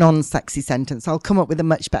probably the non-sexy sentence. I'll come up with a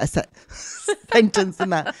much better sentence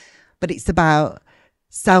than that. But it's about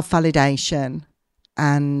self-validation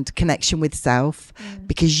and connection with self,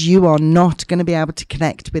 because you are not going to be able to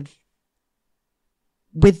connect with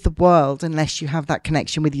the world unless you have that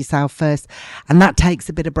connection with yourself first. And that takes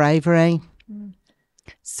a bit of bravery.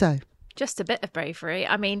 So just a bit of bravery.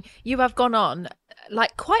 I mean, you have gone on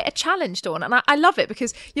like quite a challenge, Dawn, and I love it,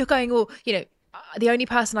 because you're going, well, you know, the only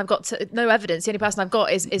person I've got no evidence, the only person I've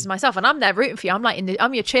got is myself, and I'm there rooting for you. I'm like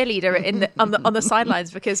I'm your cheerleader on the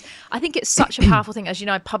sidelines, because I think it's such a powerful thing. As you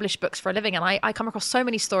know, I publish books for a living, and I come across so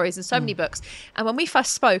many stories and so many books. And when we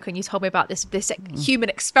first spoke and you told me about this human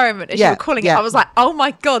experiment, as you were calling it, I was like, oh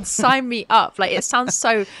my God, sign me up. Like, it sounds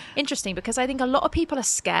so interesting, because I think a lot of people are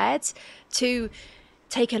scared to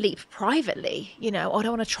take a leap privately, you know, I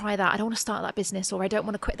don't want to try that, I don't want to start that business, or I don't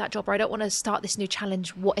want to quit that job, or I don't want to start this new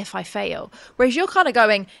challenge, what if I fail? Whereas you're kind of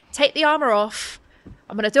going, take the armor off,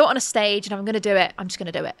 I'm going to do it on a stage, and I'm going to do it, I'm just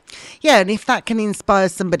going to do it. Yeah, and if that can inspire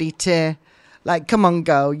somebody to, like, come on,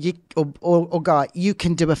 girl, you or guy, you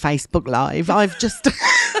can do a Facebook Live. I've just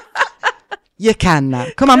you can now,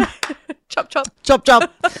 come on. Chop chop chop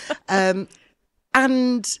chop. And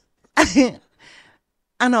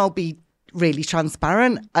I'll be really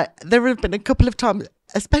transparent. There have been a couple of times,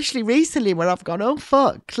 especially recently, where I've gone, oh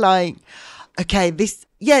fuck, like, okay, this,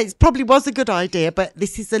 yeah, it probably was a good idea, but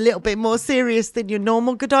this is a little bit more serious than your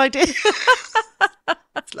normal good idea.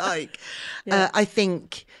 It's like, I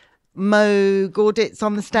think Mo Gordit's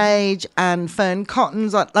on the stage and Fern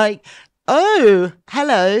Cotton's like, oh,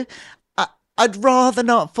 hello, I'd rather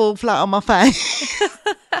not fall flat on my face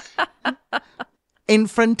in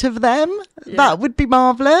front of them. That would be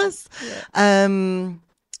marvelous. But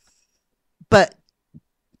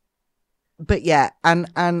yeah,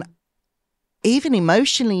 and even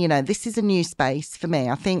emotionally, you know, this is a new space for me.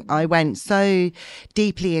 I think I went so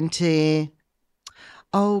deeply into,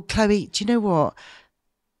 oh, Chloe, do you know what?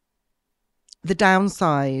 The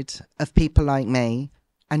downside of people like me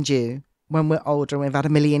and you, when we're older and we've had a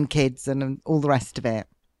million kids and all the rest of it,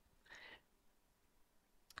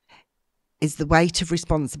 is the weight of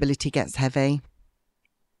responsibility gets heavy.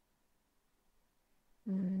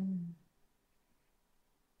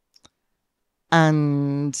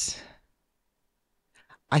 And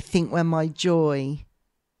I think when my joy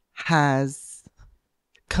has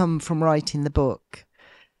come from writing the book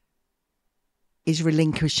is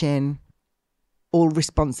relinquishing all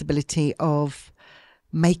responsibility of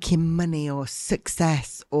making money or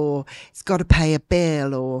success, or it's got to pay a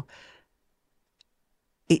bill, or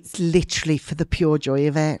it's literally for the pure joy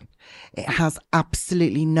of it. It has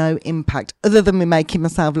absolutely no impact other than me making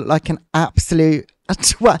myself look like an absolute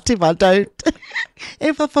twat if I don't,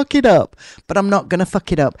 if I fuck it up. But I'm not going to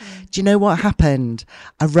fuck it up. Do you know what happened?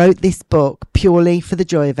 I wrote this book purely for the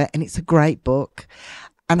joy of it, and it's a great book.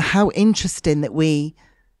 And how interesting that we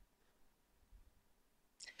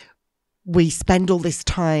spend all this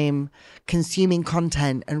time consuming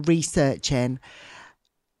content and researching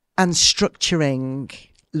and structuring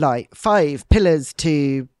like 5 pillars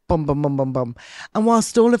to bum, bum, bum, bum, bum. And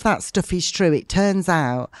whilst all of that stuff is true, it turns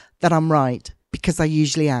out that I'm right, because I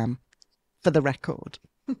usually am, for the record.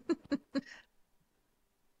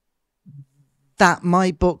 That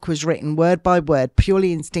my book was written word by word,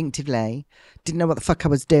 purely instinctively, didn't know what the fuck I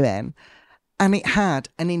was doing. And it had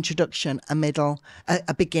an introduction, a middle,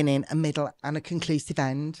 a beginning, a middle, and a conclusive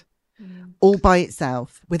end, all by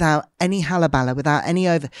itself, without any halabala, without any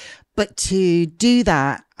over. But to do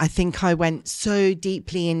that, I think I went so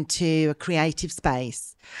deeply into a creative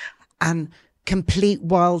space and complete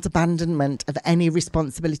wild abandonment of any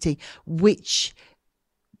responsibility, which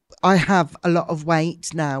I have a lot of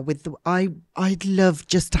weight now with I'd love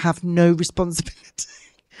just to have no responsibility.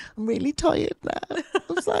 I'm really tired now.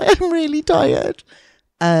 I'm really tired.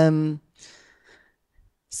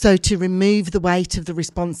 So to remove the weight of the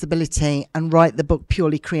responsibility and write the book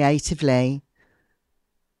purely creatively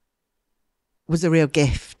was a real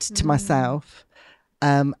gift to myself.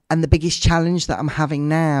 And the biggest challenge that I'm having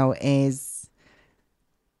now is,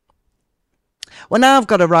 well, now I've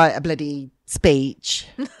got to write a bloody speech,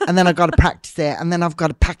 and then I've got to practice it, and then I've got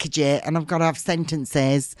to package it, and I've got to have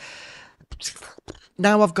sentences.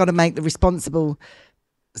 Now I've got to make the responsible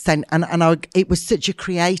it was such a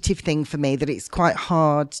creative thing for me that it's quite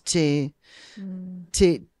hard to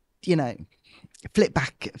flip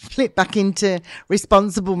back into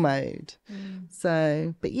responsible mode.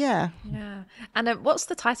 So, but yeah. And what's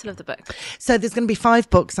the title of the book? So there's going to be 5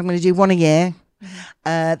 books. I'm going to do one a year.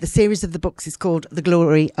 The series of the books is called The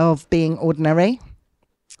Glory of Being Ordinary,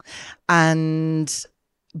 and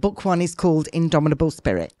book 1 is called Indomitable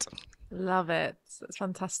Spirit. Love it. That's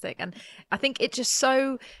fantastic. And I think it just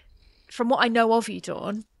so, from what I know of you,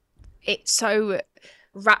 Dawn, it so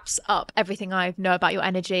wraps up everything I know about your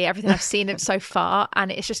energy, everything I've seen it so far,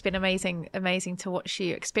 and it's just been amazing to watch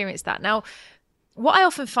you experience that. Now, what I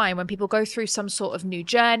often find when people go through some sort of new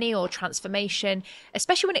journey or transformation,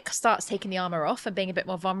 especially when it starts taking the armor off and being a bit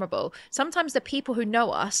more vulnerable, sometimes the people who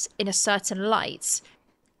know us in a certain light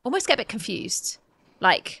almost get a bit confused.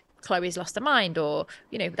 Like, Chloe's lost her mind, or,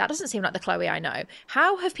 that doesn't seem like the Chloe I know.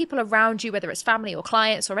 How have people around you, whether it's family or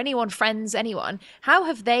clients or anyone, friends, anyone, how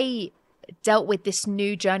have they dealt with this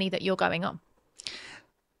new journey that you're going on?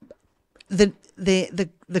 I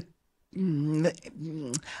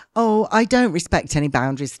don't respect any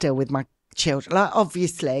boundaries still with my children. Like,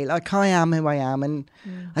 obviously, like, I am who I am, and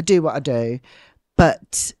I do what I do.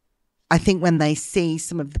 But I think when they see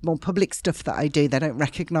some of the more public stuff that I do, they don't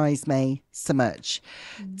recognise me so much.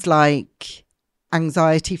 It's like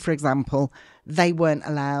anxiety, for example. They weren't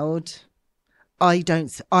allowed.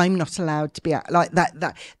 I'm not allowed to be like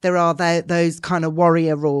that. There are those kind of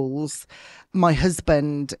warrior rules. My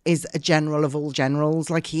husband is a general of all generals.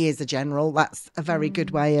 Like, he is a general. That's a very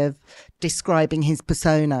good way of describing his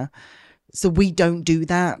persona. So we don't do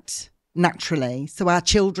that naturally. So our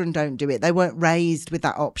children don't do it. They weren't raised with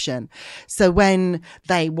that option. So when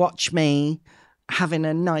they watch me having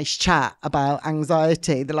a nice chat about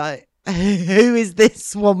anxiety, they're like, who is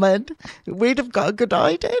this woman? We'd have got a good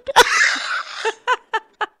idea.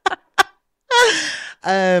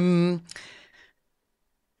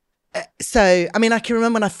 So, I mean, I can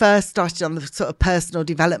remember when I first started on the sort of personal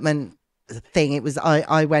development thing, it was,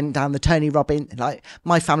 I went down the Tony Robbins, like,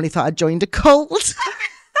 my family thought I'd joined a cult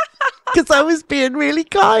because I was being really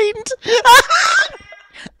kind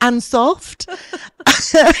and soft.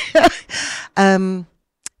 Do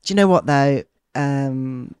you know what, though?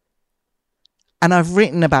 And I've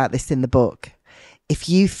written about this in the book. If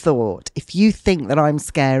you think that I'm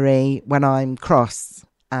scary when I'm cross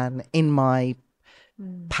and in my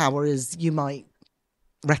power as you might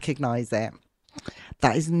recognise it,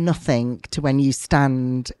 that is nothing to when you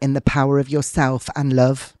stand in the power of yourself and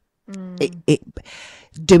love.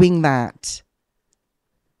 Doing that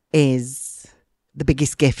is the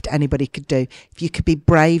biggest gift anybody could do. If you could be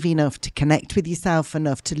brave enough to connect with yourself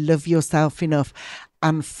enough, to love yourself enough,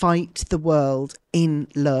 and fight the world in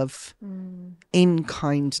love, in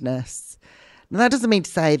kindness. Now, that doesn't mean to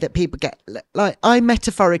say that people get, like, I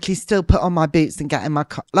metaphorically still put on my boots and get in my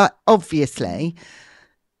car, like, obviously.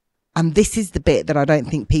 And this is the bit that I don't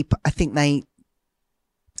think people, I think they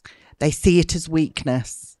see it as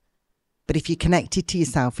weakness. But if you're connected to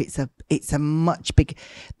yourself, it's a much bigger,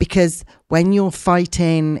 because when you're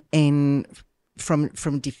fighting from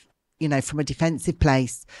a defensive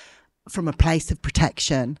place, from a place of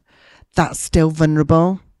protection, that's still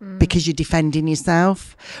vulnerable because you're defending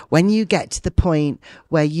yourself. When you get to the point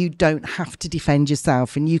where you don't have to defend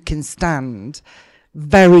yourself and you can stand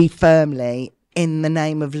very firmly in the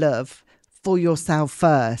name of love for yourself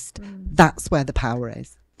first, that's where the power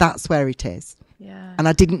is. That's where it is. Yeah. And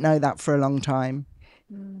I didn't know that for a long time.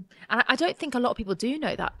 And I don't think a lot of people do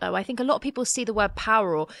know that, though. I think a lot of people see the word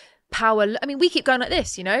power or power. I mean, we keep going like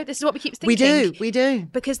this, this is what we keep thinking. We do.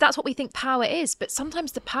 Because that's what we think power is. But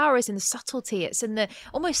sometimes the power is in the subtlety. It's in the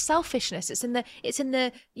almost selfishness. It's in the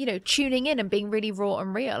tuning in and being really raw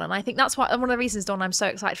and real. And I think that's one of the reasons, Dawn, I'm so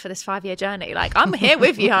excited for this 5-year journey. Like, I'm here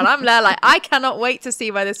with you, and I'm there. Like, I cannot wait to see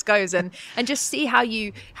where this goes and just see how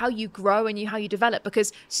you grow and how you develop,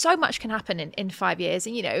 because so much can happen in 5 years.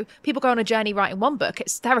 And, people go on a journey writing one book.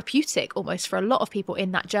 It's therapeutic almost for a lot of people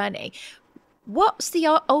in that journey. What's the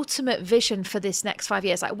ultimate vision for this next 5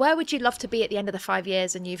 years? Like, where would you love to be at the end of the 5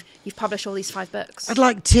 years and you've published all these 5 books? I'd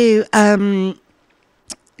like to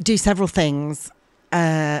do several things.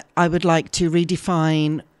 I would like to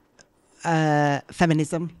redefine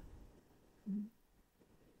feminism.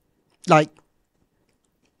 Like,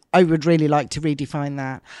 I would really like to redefine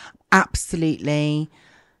that. Absolutely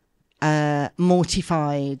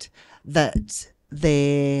mortified that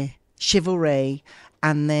the chivalry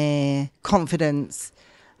and the confidence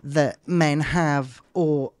that men have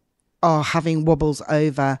or are having wobbles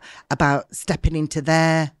over about stepping into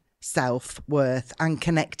their self-worth and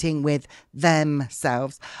connecting with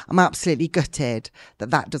themselves. I'm absolutely gutted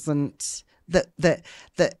that doesn't, that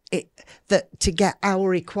to get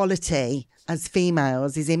our equality as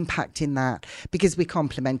females is impacting that, because we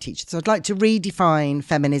complement each other. So I'd like to redefine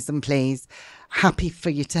feminism, please. Happy for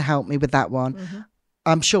you to help me with that one. Mm-hmm.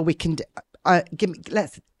 I'm sure we can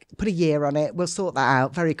let's put a year on it. We'll sort that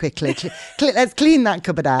out very quickly. Let's clean that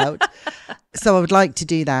cupboard out. So I would like to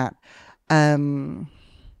do that.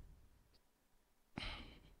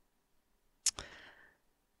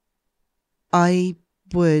 I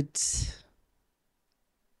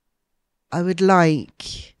would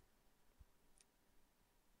like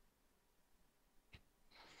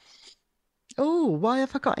why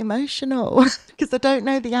have I got emotional? Because I don't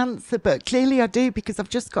know the answer, but clearly I do, because I've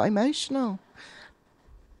just got emotional.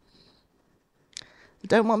 I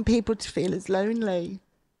don't want people to feel as lonely.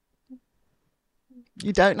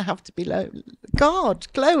 You don't have to be lonely.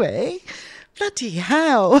 God, Chloe, bloody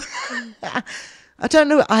hell. I don't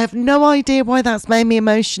know. I have no idea why that's made me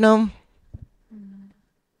emotional.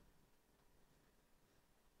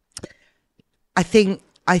 I think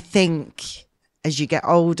as you get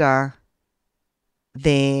older,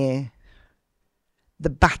 the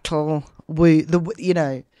battle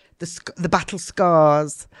the battle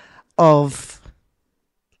scars of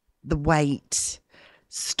the weight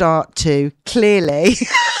start to clearly.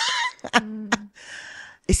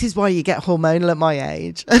 This is why you get hormonal at my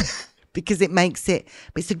age. Because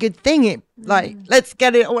it's a good thing. Let's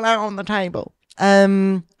get it all out on the table.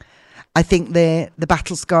 I think the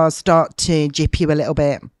battle scars start to jip you a little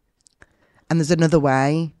bit, and there's another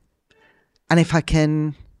way. And if I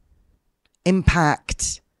can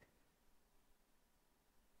impact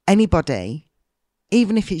anybody,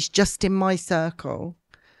 even if it's just in my circle,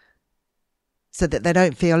 so that they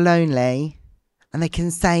don't feel lonely and they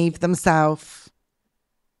can save themselves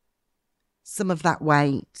some of that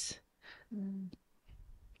weight,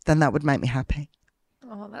 then that would make me happy.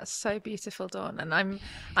 Oh, that's so beautiful, Dawn. And I'm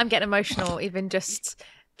getting emotional even just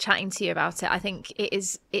chatting to you about it. I think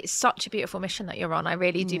it's such a beautiful mission that you're on. I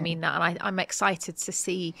really do mean that. And I'm excited to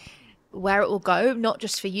see where it will go, not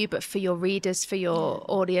just for you, but for your readers, for your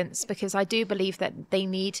audience, because I do believe that they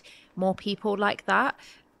need more people like that.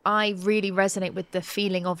 I really resonate with the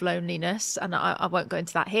feeling of loneliness, and I won't go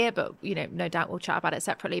into that here, but no doubt we'll chat about it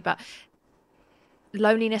separately. But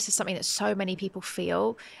loneliness is something that so many people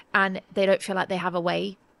feel, and they don't feel like they have a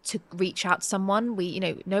way to reach out to someone.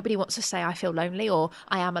 Nobody wants to say I feel lonely or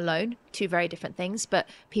I am alone, 2 very different things, but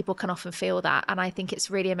people can often feel that. And I think it's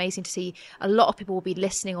really amazing to see a lot of people will be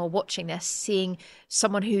listening or watching this, seeing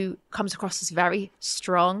someone who comes across as very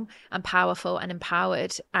strong and powerful and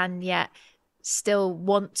empowered, and yet still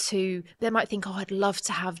they might think, I'd love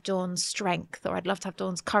to have Dawn's strength, or I'd love to have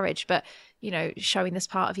Dawn's courage, but showing this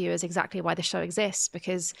part of you is exactly why the show exists,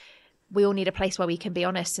 because we all need a place where we can be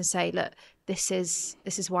honest and say, look, this is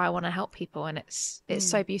why I want to help people. And it's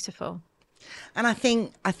so beautiful. And I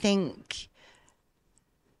think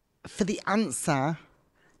for the answer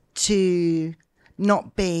to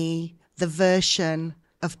not be the version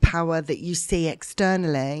of power that you see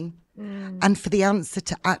externally, and for the answer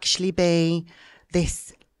to actually be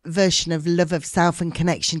this version of love of self and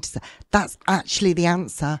connection to that's actually the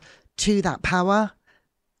answer to that power.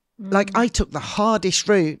 Like, I took the hardest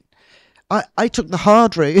route. I took the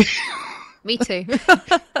hard route. Me too.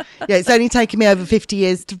 Yeah, it's only taken me over 50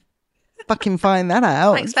 years to fucking find that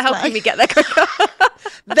out. Thanks for helping me get there quicker.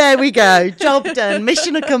 There we go. Job done.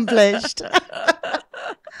 Mission accomplished.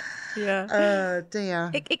 Yeah. Oh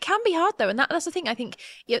dear. It can be hard though, and that's the thing. I think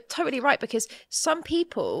you're totally right, because some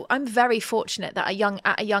people, I'm very fortunate that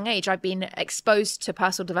at a young age I've been exposed to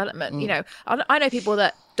personal development. You know, I know people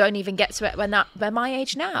that don't even get to it when they're my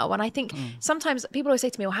age now, and I think sometimes people always say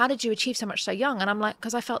to me, "Well, how did you achieve so much so young?" And I'm like,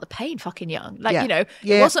 "Because I felt the pain fucking young. Like, you know,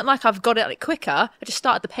 it wasn't like I've got it like quicker. I just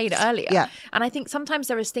started the pain earlier." Yeah. And I think sometimes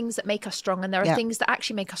there is things that make us strong, and there are things that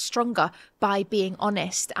actually make us stronger by being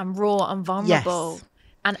honest and raw and vulnerable.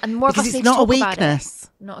 Yes. And more Because of us it's need not to a talk about it. weakness.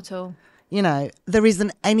 Not at all. You know, there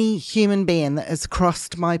isn't any human being that has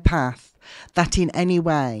crossed my path that in any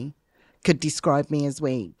way could describe me as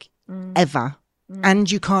weak, ever.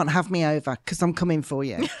 And you can't have me over because I'm coming for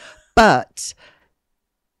you. But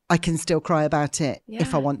I can still cry about it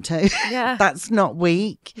if I want to. Yeah. That's not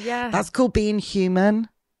weak. Yeah. That's called being human.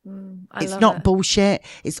 It's love not it. bullshit.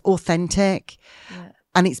 It's authentic. Yeah.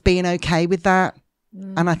 And it's being okay with that.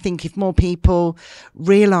 And I think if more people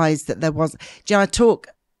realise that there was, do you know, I talk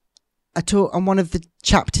on one of the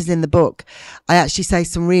chapters in the book, I actually say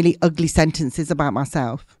some really ugly sentences about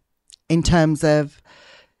myself in terms of,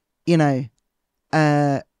 you know,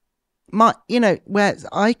 where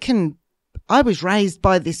I was raised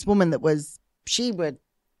by this woman she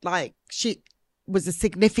was a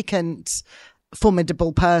significant,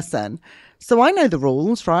 formidable person. So I know the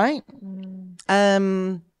rules, right?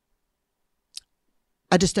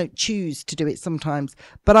 I just don't choose to do it sometimes,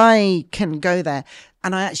 but I can go there.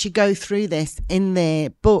 And I actually go through this in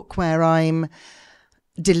the book where I'm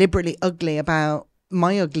deliberately ugly about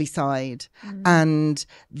my ugly side. And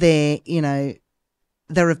there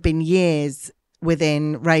have been years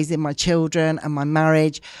within raising my children and my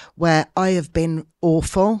marriage where I have been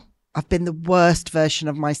awful. I've been the worst version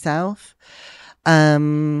of myself.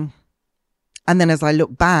 And then as I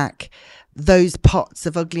look back, those pots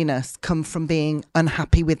of ugliness come from being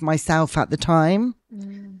unhappy with myself at the time.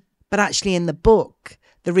 But actually in the book,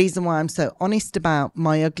 the reason why I'm so honest about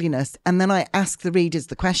my ugliness, and then I ask the readers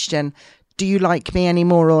the question, do you like me any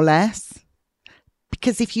more or less?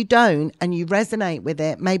 Because if you don't and you resonate with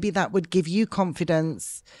it, maybe that would give you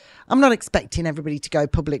confidence. I'm not expecting everybody to go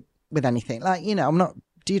public with anything. Like, you know,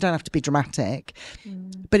 you don't have to be dramatic.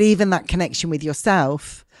 But even that connection with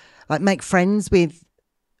yourself, like make friends with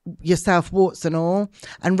yourself, warts and all,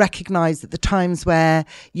 and recognize that the times where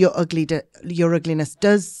your ugliness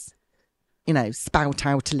does, you know, spout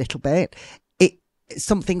out a little bit,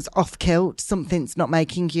 something's off kilt, something's not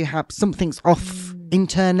making you happy, something's off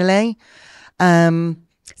internally.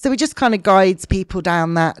 So it just kind of guides people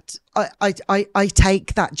down that. I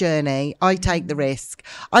take that journey. I take the risk.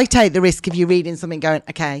 I take the risk of you reading something going,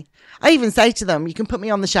 okay. I even say to them, you can put me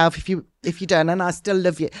on the shelf if you don't, and I still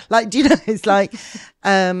love you. Like, do you know, it's like,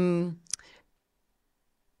 and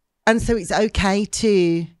so it's okay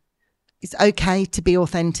to be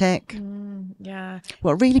authentic. Yeah.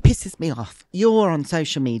 What really pisses me off, you're on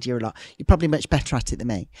social media a lot. You're probably much better at it than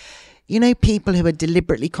me. You know, people who are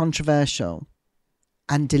deliberately controversial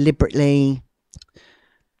and deliberately,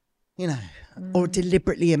 you know, or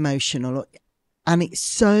deliberately emotional, and it's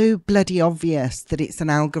so bloody obvious that it's an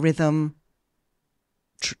algorithm.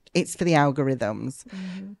 It's for the algorithms.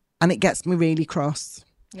 And it gets me really cross.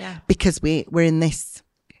 Yeah. Because we're in this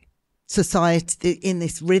society, in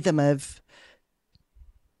this rhythm of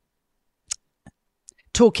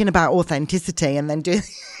talking about authenticity and then doing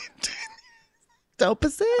the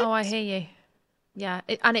opposite. Oh, I hear you. Yeah,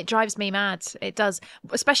 and it drives me mad. It does,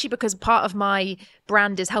 especially because part of my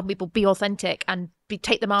brand is helping people be authentic and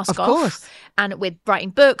take the mask off. Of course. And with writing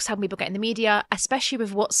books, helping people get in the media, especially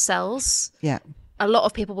with what sells. Yeah. A lot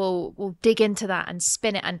of people will dig into that and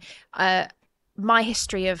spin it. And my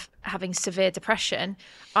history of having severe depression,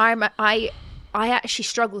 I actually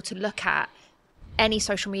struggle to look at any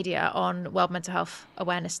social media on World Mental Health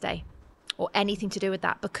Awareness Day or anything to do with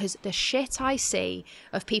that, because the shit I see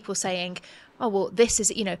of people saying, oh, well, this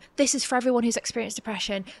is for everyone who's experienced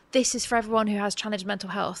depression. This is for everyone who has challenged mental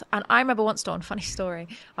health. And I remember once, Dawn, funny story.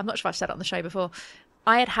 I'm not sure if I've said it on the show before.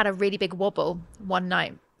 I had a really big wobble one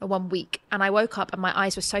week, and I woke up and my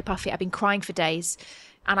eyes were so puffy. I'd been crying for days,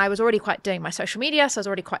 and I was already quite doing my social media. So I was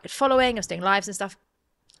already quite following. I was doing lives and stuff.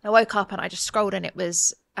 I woke up and I just scrolled, and it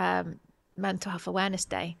was Mental Health Awareness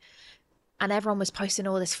Day. And everyone was posting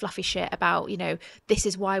all this fluffy shit about, you know, this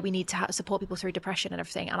is why we need to support people through depression and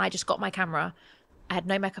everything. And I just got my camera I had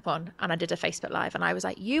no makeup on and I did a Facebook Live and I was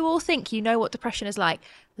like, you all think you know what depression is like.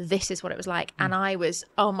 This is what it was like. And I was,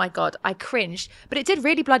 oh my God, I cringed. But it did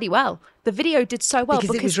really bloody well. The video did so well.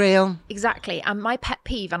 Because it was real. Exactly. And my pet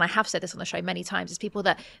peeve, and I have said this on the show many times, is people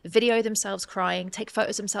that video themselves crying, take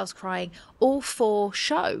photos of themselves crying, all for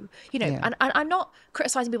show. You know, and I'm not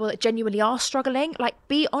criticizing people that genuinely are struggling. Like,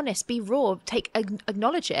 be honest, be raw,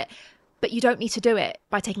 acknowledge it. But you don't need to do it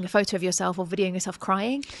by taking a photo of yourself or videoing yourself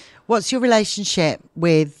crying. What's your relationship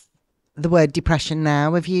with the word depression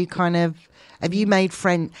now? Have you made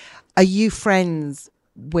friends? Are you friends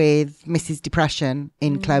with Mrs. Depression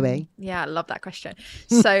in Chloe? Yeah, I love that question.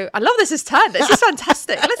 So I love this turn. This is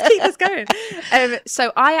fantastic. Let's keep this going.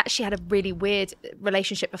 So I actually had a really weird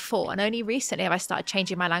relationship before, and only recently have I started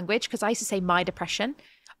changing my language, because I used to say my depression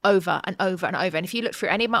over and over and over. And if you look through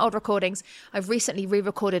any of my old recordings, I've recently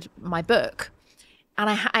re-recorded my book. And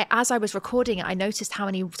I as I was recording it, I noticed how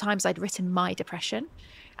many times I'd written my depression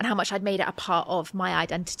and how much I'd made it a part of my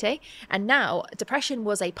identity. And now depression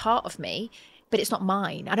was a part of me, but it's not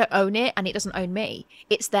mine. I don't own it and it doesn't own me.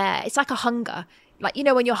 It's there. It's like a hunger. Like, you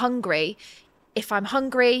know, when you're hungry, if I'm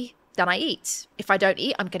hungry, then I eat. If I don't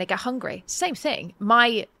eat, I'm going to get hungry. Same thing.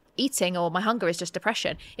 My eating or my hunger is just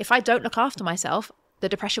depression. If I don't look after myself, the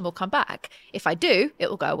depression will come back. If I do, it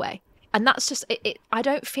will go away. And that's just it. I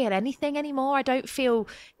don't feel anything anymore. I don't feel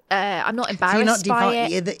I'm not embarrassed by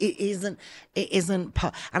it. It isn't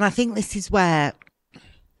part. And I think this is where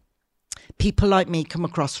people like me come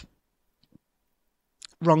across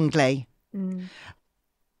wrongly. And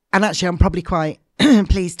actually, I'm probably quite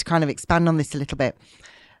pleased to kind of expand on this a little bit.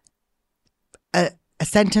 A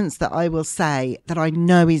sentence that I will say that I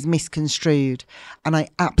know is misconstrued, and I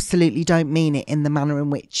absolutely don't mean it in the manner in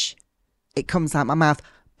which it comes out my mouth,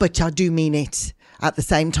 but I do mean it at the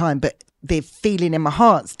same time. But the feeling in my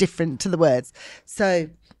heart's different to the words. So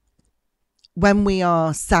when we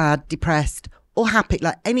are sad, depressed, or happy,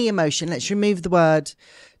 like any emotion, let's remove the word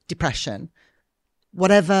depression,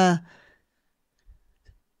 whatever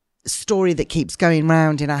story that keeps going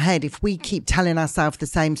round in our head, if we keep telling ourselves the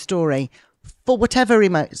same story for whatever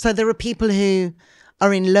emotion. So there are people who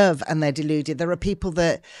are in love and they're deluded. There are people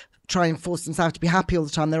that try and force themselves to be happy all the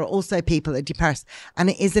time. There are also people that are depressed, and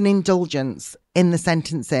it is an indulgence in the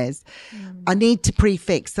sentences. I need to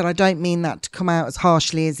prefix that I don't mean that to come out as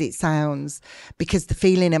harshly as it sounds, because the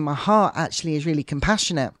feeling in my heart actually is really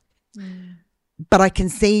compassionate. But I can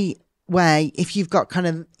see where if you've got kind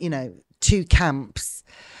of, you know, two camps,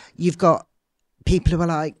 you've got people who are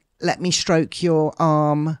like, let me stroke your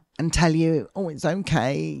arm and tell you, oh, it's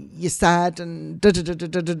okay, you're sad, and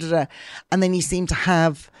da-da-da-da-da-da-da. And then you seem to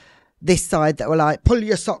have this side that were like, pull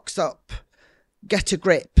your socks up, get a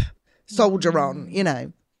grip, soldier on, you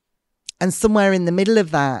know. And somewhere in the middle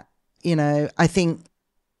of that, you know, I think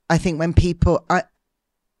when people, I'd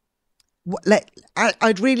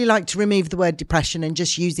really like to remove the word depression and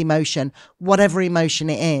just use emotion, whatever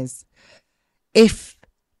emotion it is. If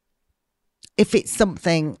it's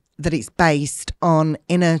something that it's based on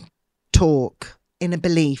inner talk, inner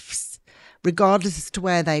beliefs, regardless as to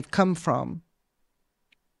where they've come from,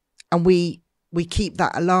 and we keep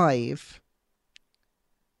that alive,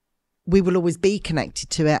 we will always be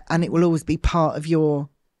connected to it, and it will always be part of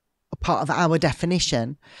our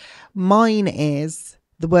definition. Mine is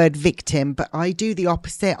the word victim, but I do the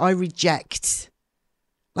opposite. I reject,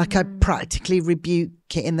 like I practically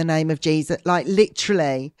rebuke it in the name of Jesus, like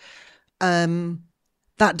literally.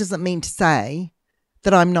 That doesn't mean to say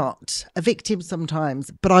that I'm not a victim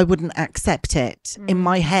sometimes, but I wouldn't accept it. In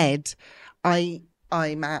my head, I'm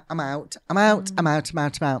out.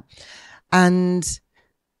 And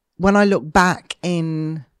when I look back,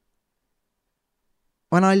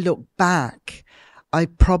 I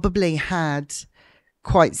probably had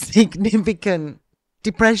quite significant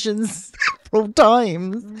depressions several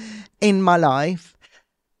times in my life.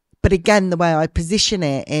 But again, the way I position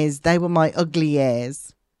it is they were my ugly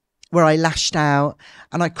years where I lashed out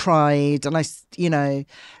and I cried and I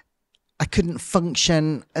couldn't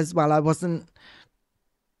function as well. I wasn't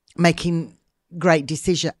making great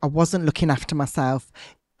decisions. I wasn't looking after myself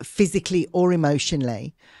physically or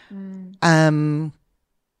emotionally. So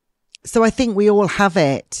I think we all have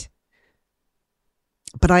it.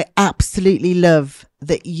 But I absolutely love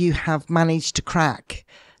that you have managed to crack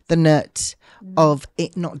the nut of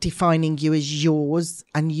it not defining you as yours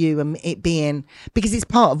and you, and it being, because it's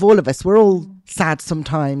part of all of us. We're all sad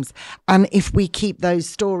sometimes, and if we keep those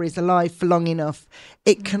stories alive for long enough,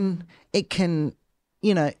 it can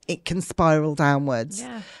spiral downwards.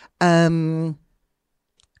 But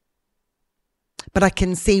I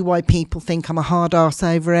can see why people think I'm a hard arse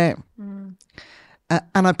over it, and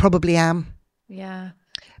I probably am. Yeah.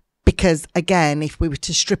 Because again, if we were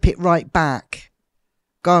to strip it right back,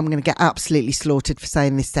 God, I'm going to get absolutely slaughtered for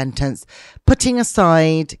saying this sentence. Putting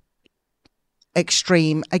aside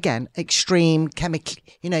extreme chemical,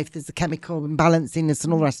 if there's a chemical imbalancing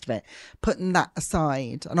and all the rest of it, putting that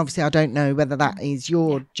aside, and obviously I don't know whether that is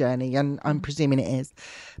your journey, and I'm presuming it is,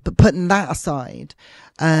 but putting that aside,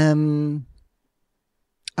 I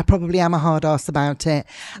probably am a hard ass about it.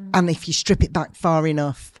 And if you strip it back far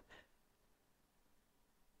enough,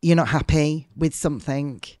 you're not happy with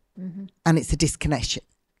something, and it's a disconnection.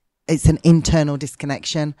 It's an internal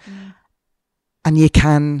disconnection, and you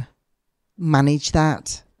can manage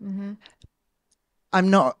that. I'm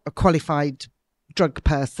not a qualified drug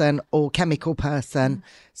person or chemical person,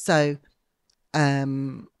 so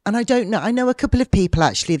and I don't know. I know a couple of people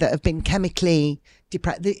actually that have been chemically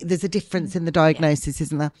depressed. There's a difference in the diagnosis,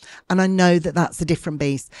 isn't there? And I know that that's a different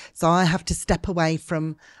beast. So I have to step away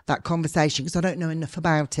from that conversation because I don't know enough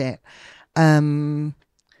about it.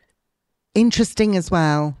 Interesting as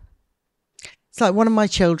well. It's like one of my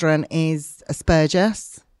children is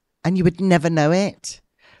Asperger's, and you would never know it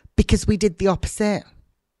because we did the opposite.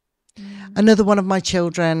 Another one of my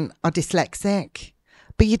children are dyslexic,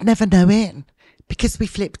 but you'd never know it because we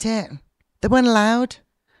flipped it. They weren't allowed.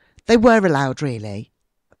 They were allowed, really.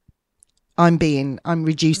 I'm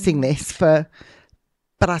reducing this but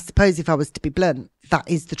I suppose if I was to be blunt, that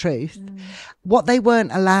is the truth. What they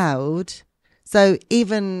weren't allowed, so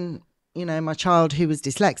even, my child who was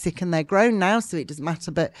dyslexic, and they're grown now, so it doesn't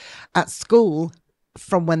matter, but at school,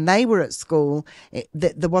 from when they were at school,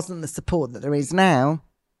 there wasn't the support that there is now.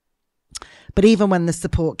 But even when the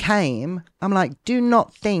support came, I'm like, do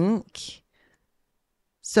not think.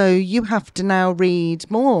 So you have to now read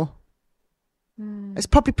more. It's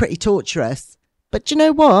probably pretty torturous. But do you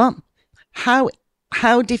know what?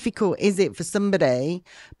 How difficult is it for somebody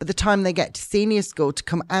by the time they get to senior school to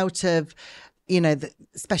come out of, the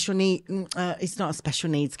special need? It's not a special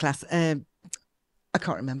needs class. I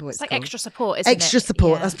can't remember what it's like called. Extra support, isn't it? Extra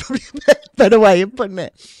support. Yeah. That's probably a better way of putting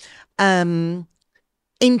it.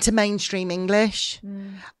 Into mainstream English.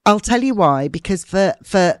 I'll tell you why. Because for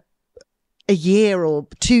a year or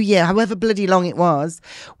 2 years, however bloody long it was,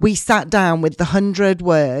 we sat down with the 100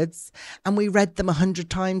 words and we read them 100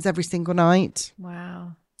 times every single night.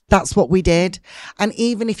 Wow. That's what we did. And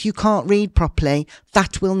even if you can't read properly,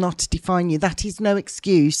 that will not define you. That is no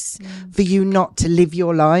excuse for you not to live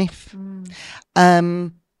your life.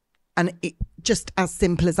 And it, just as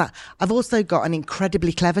simple as that. I've also got an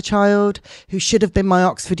incredibly clever child who should have been my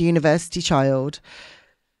Oxford University child.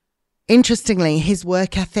 Interestingly, his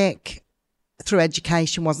work ethic through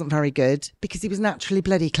education wasn't very good because he was naturally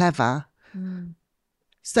bloody clever.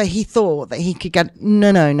 So he thought that he could get,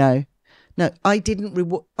 no, I didn't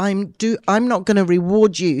reward. I'm not going to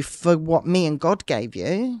reward you for what me and God gave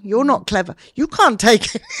you. You're not clever. You can't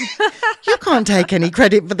take any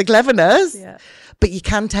credit for the cleverness. Yeah. But you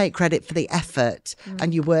can take credit for the effort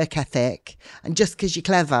and your work ethic. And just because you're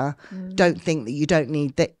clever, don't think that you don't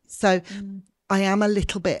need that. So I am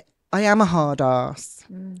a hard ass.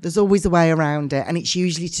 There's always a way around it. And it's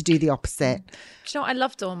usually to do the opposite. Do you know what I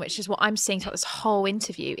love, Dawn, which is what I'm seeing throughout this whole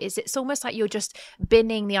interview, is it's almost like you're just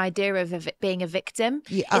binning the idea of being a victim.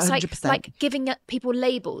 Yeah, it's 100%. like giving people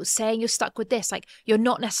labels, saying you're stuck with this. Like, you're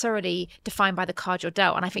not necessarily defined by the card you're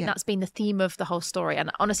dealt. And I think that's been the theme of the whole story.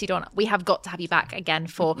 And honestly, Dawn, we have got to have you back again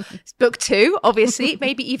for book 2, obviously.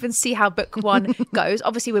 Maybe even see how book 1 goes.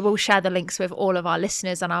 Obviously, we will share the links with all of our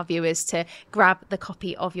listeners and our viewers to grab the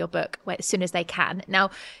copy of your book as soon as they can. Now,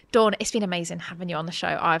 Dawn, it's been amazing having you on the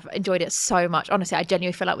show. I've enjoyed it so much. Honestly, I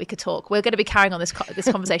genuinely feel like we could talk. We're going to be carrying on this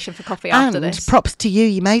conversation for coffee after and this. Props to you.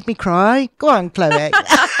 You made me cry. Go on, Chloe.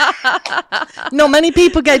 Not many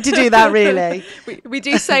people get to do that, really. We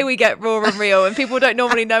do say we get raw and real, and people don't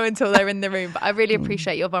normally know until they're in the room. But I really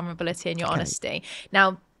appreciate your vulnerability and your honesty.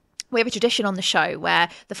 Now, we have a tradition on the show where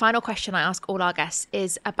the final question I ask all our guests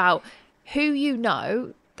is about who you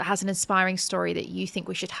know that has an inspiring story that you think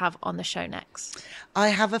we should have on the show next. I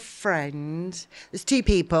have a friend. There's 2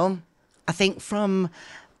 people, I think, from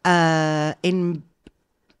in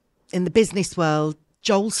the business world.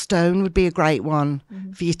 Joel Stone would be a great one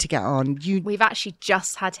for you to get on. We've actually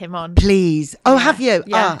just had him on. Please. Oh, have you?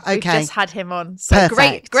 Yeah, okay. We've just had him on. So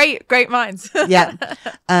perfect. Great minds. Yeah.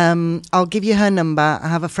 I'll give you her number. I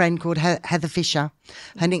have a friend called Heather Fisher.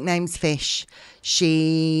 Her nickname's Fish.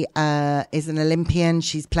 She is an Olympian.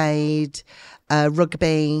 She's played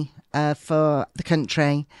rugby for the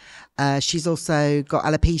country. She's also got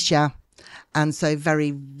alopecia, and so very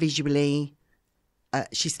visually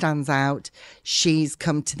she stands out. She's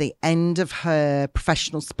come to the end of her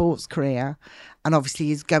professional sports career and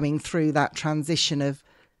obviously is going through that transition of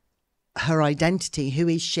her identity. Who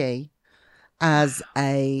is she as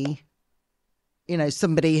a, you know,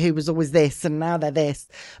 somebody who was always this and now they're this,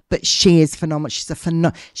 but she is phenomenal. She's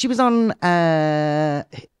a she was on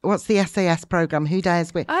what's the SAS program? Who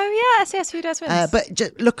Dares Win? Oh yeah, SAS Who Dares Wins. But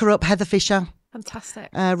just look her up, Heather Fisher. Fantastic.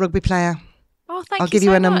 Rugby player. Oh, thank you. I'll give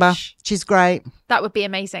you so a number. much. She's great. That would be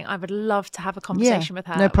amazing. I would love to have a conversation with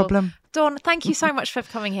her. No problem. Well, Dawn, thank you so much for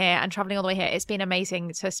coming here and travelling all the way here. It's been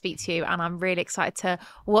amazing to speak to you, and I'm really excited to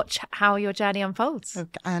watch how your journey unfolds. Okay,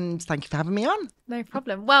 and thank you for having me on. No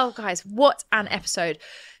problem. Well, guys, what an episode.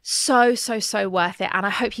 So worth it. And I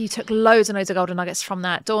hope you took loads and loads of golden nuggets from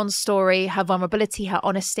that. Dawn's story, her vulnerability, her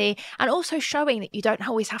honesty, and also showing that you don't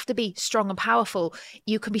always have to be strong and powerful.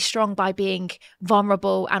 You can be strong by being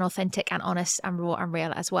vulnerable and authentic and honest and raw and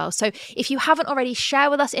real as well. So if you haven't already, share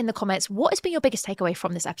with us in the comments what has been your biggest takeaway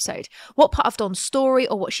from this episode. What part of Dawn's story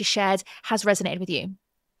or what she shared has resonated with you?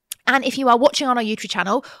 And if you are watching on our YouTube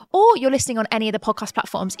channel or you're listening on any of the podcast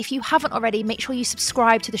platforms, if you haven't already, make sure you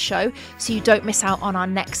subscribe to the show so you don't miss out on our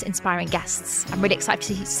next inspiring guests. I'm really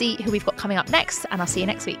excited to see who we've got coming up next, and I'll see you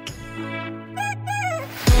next week.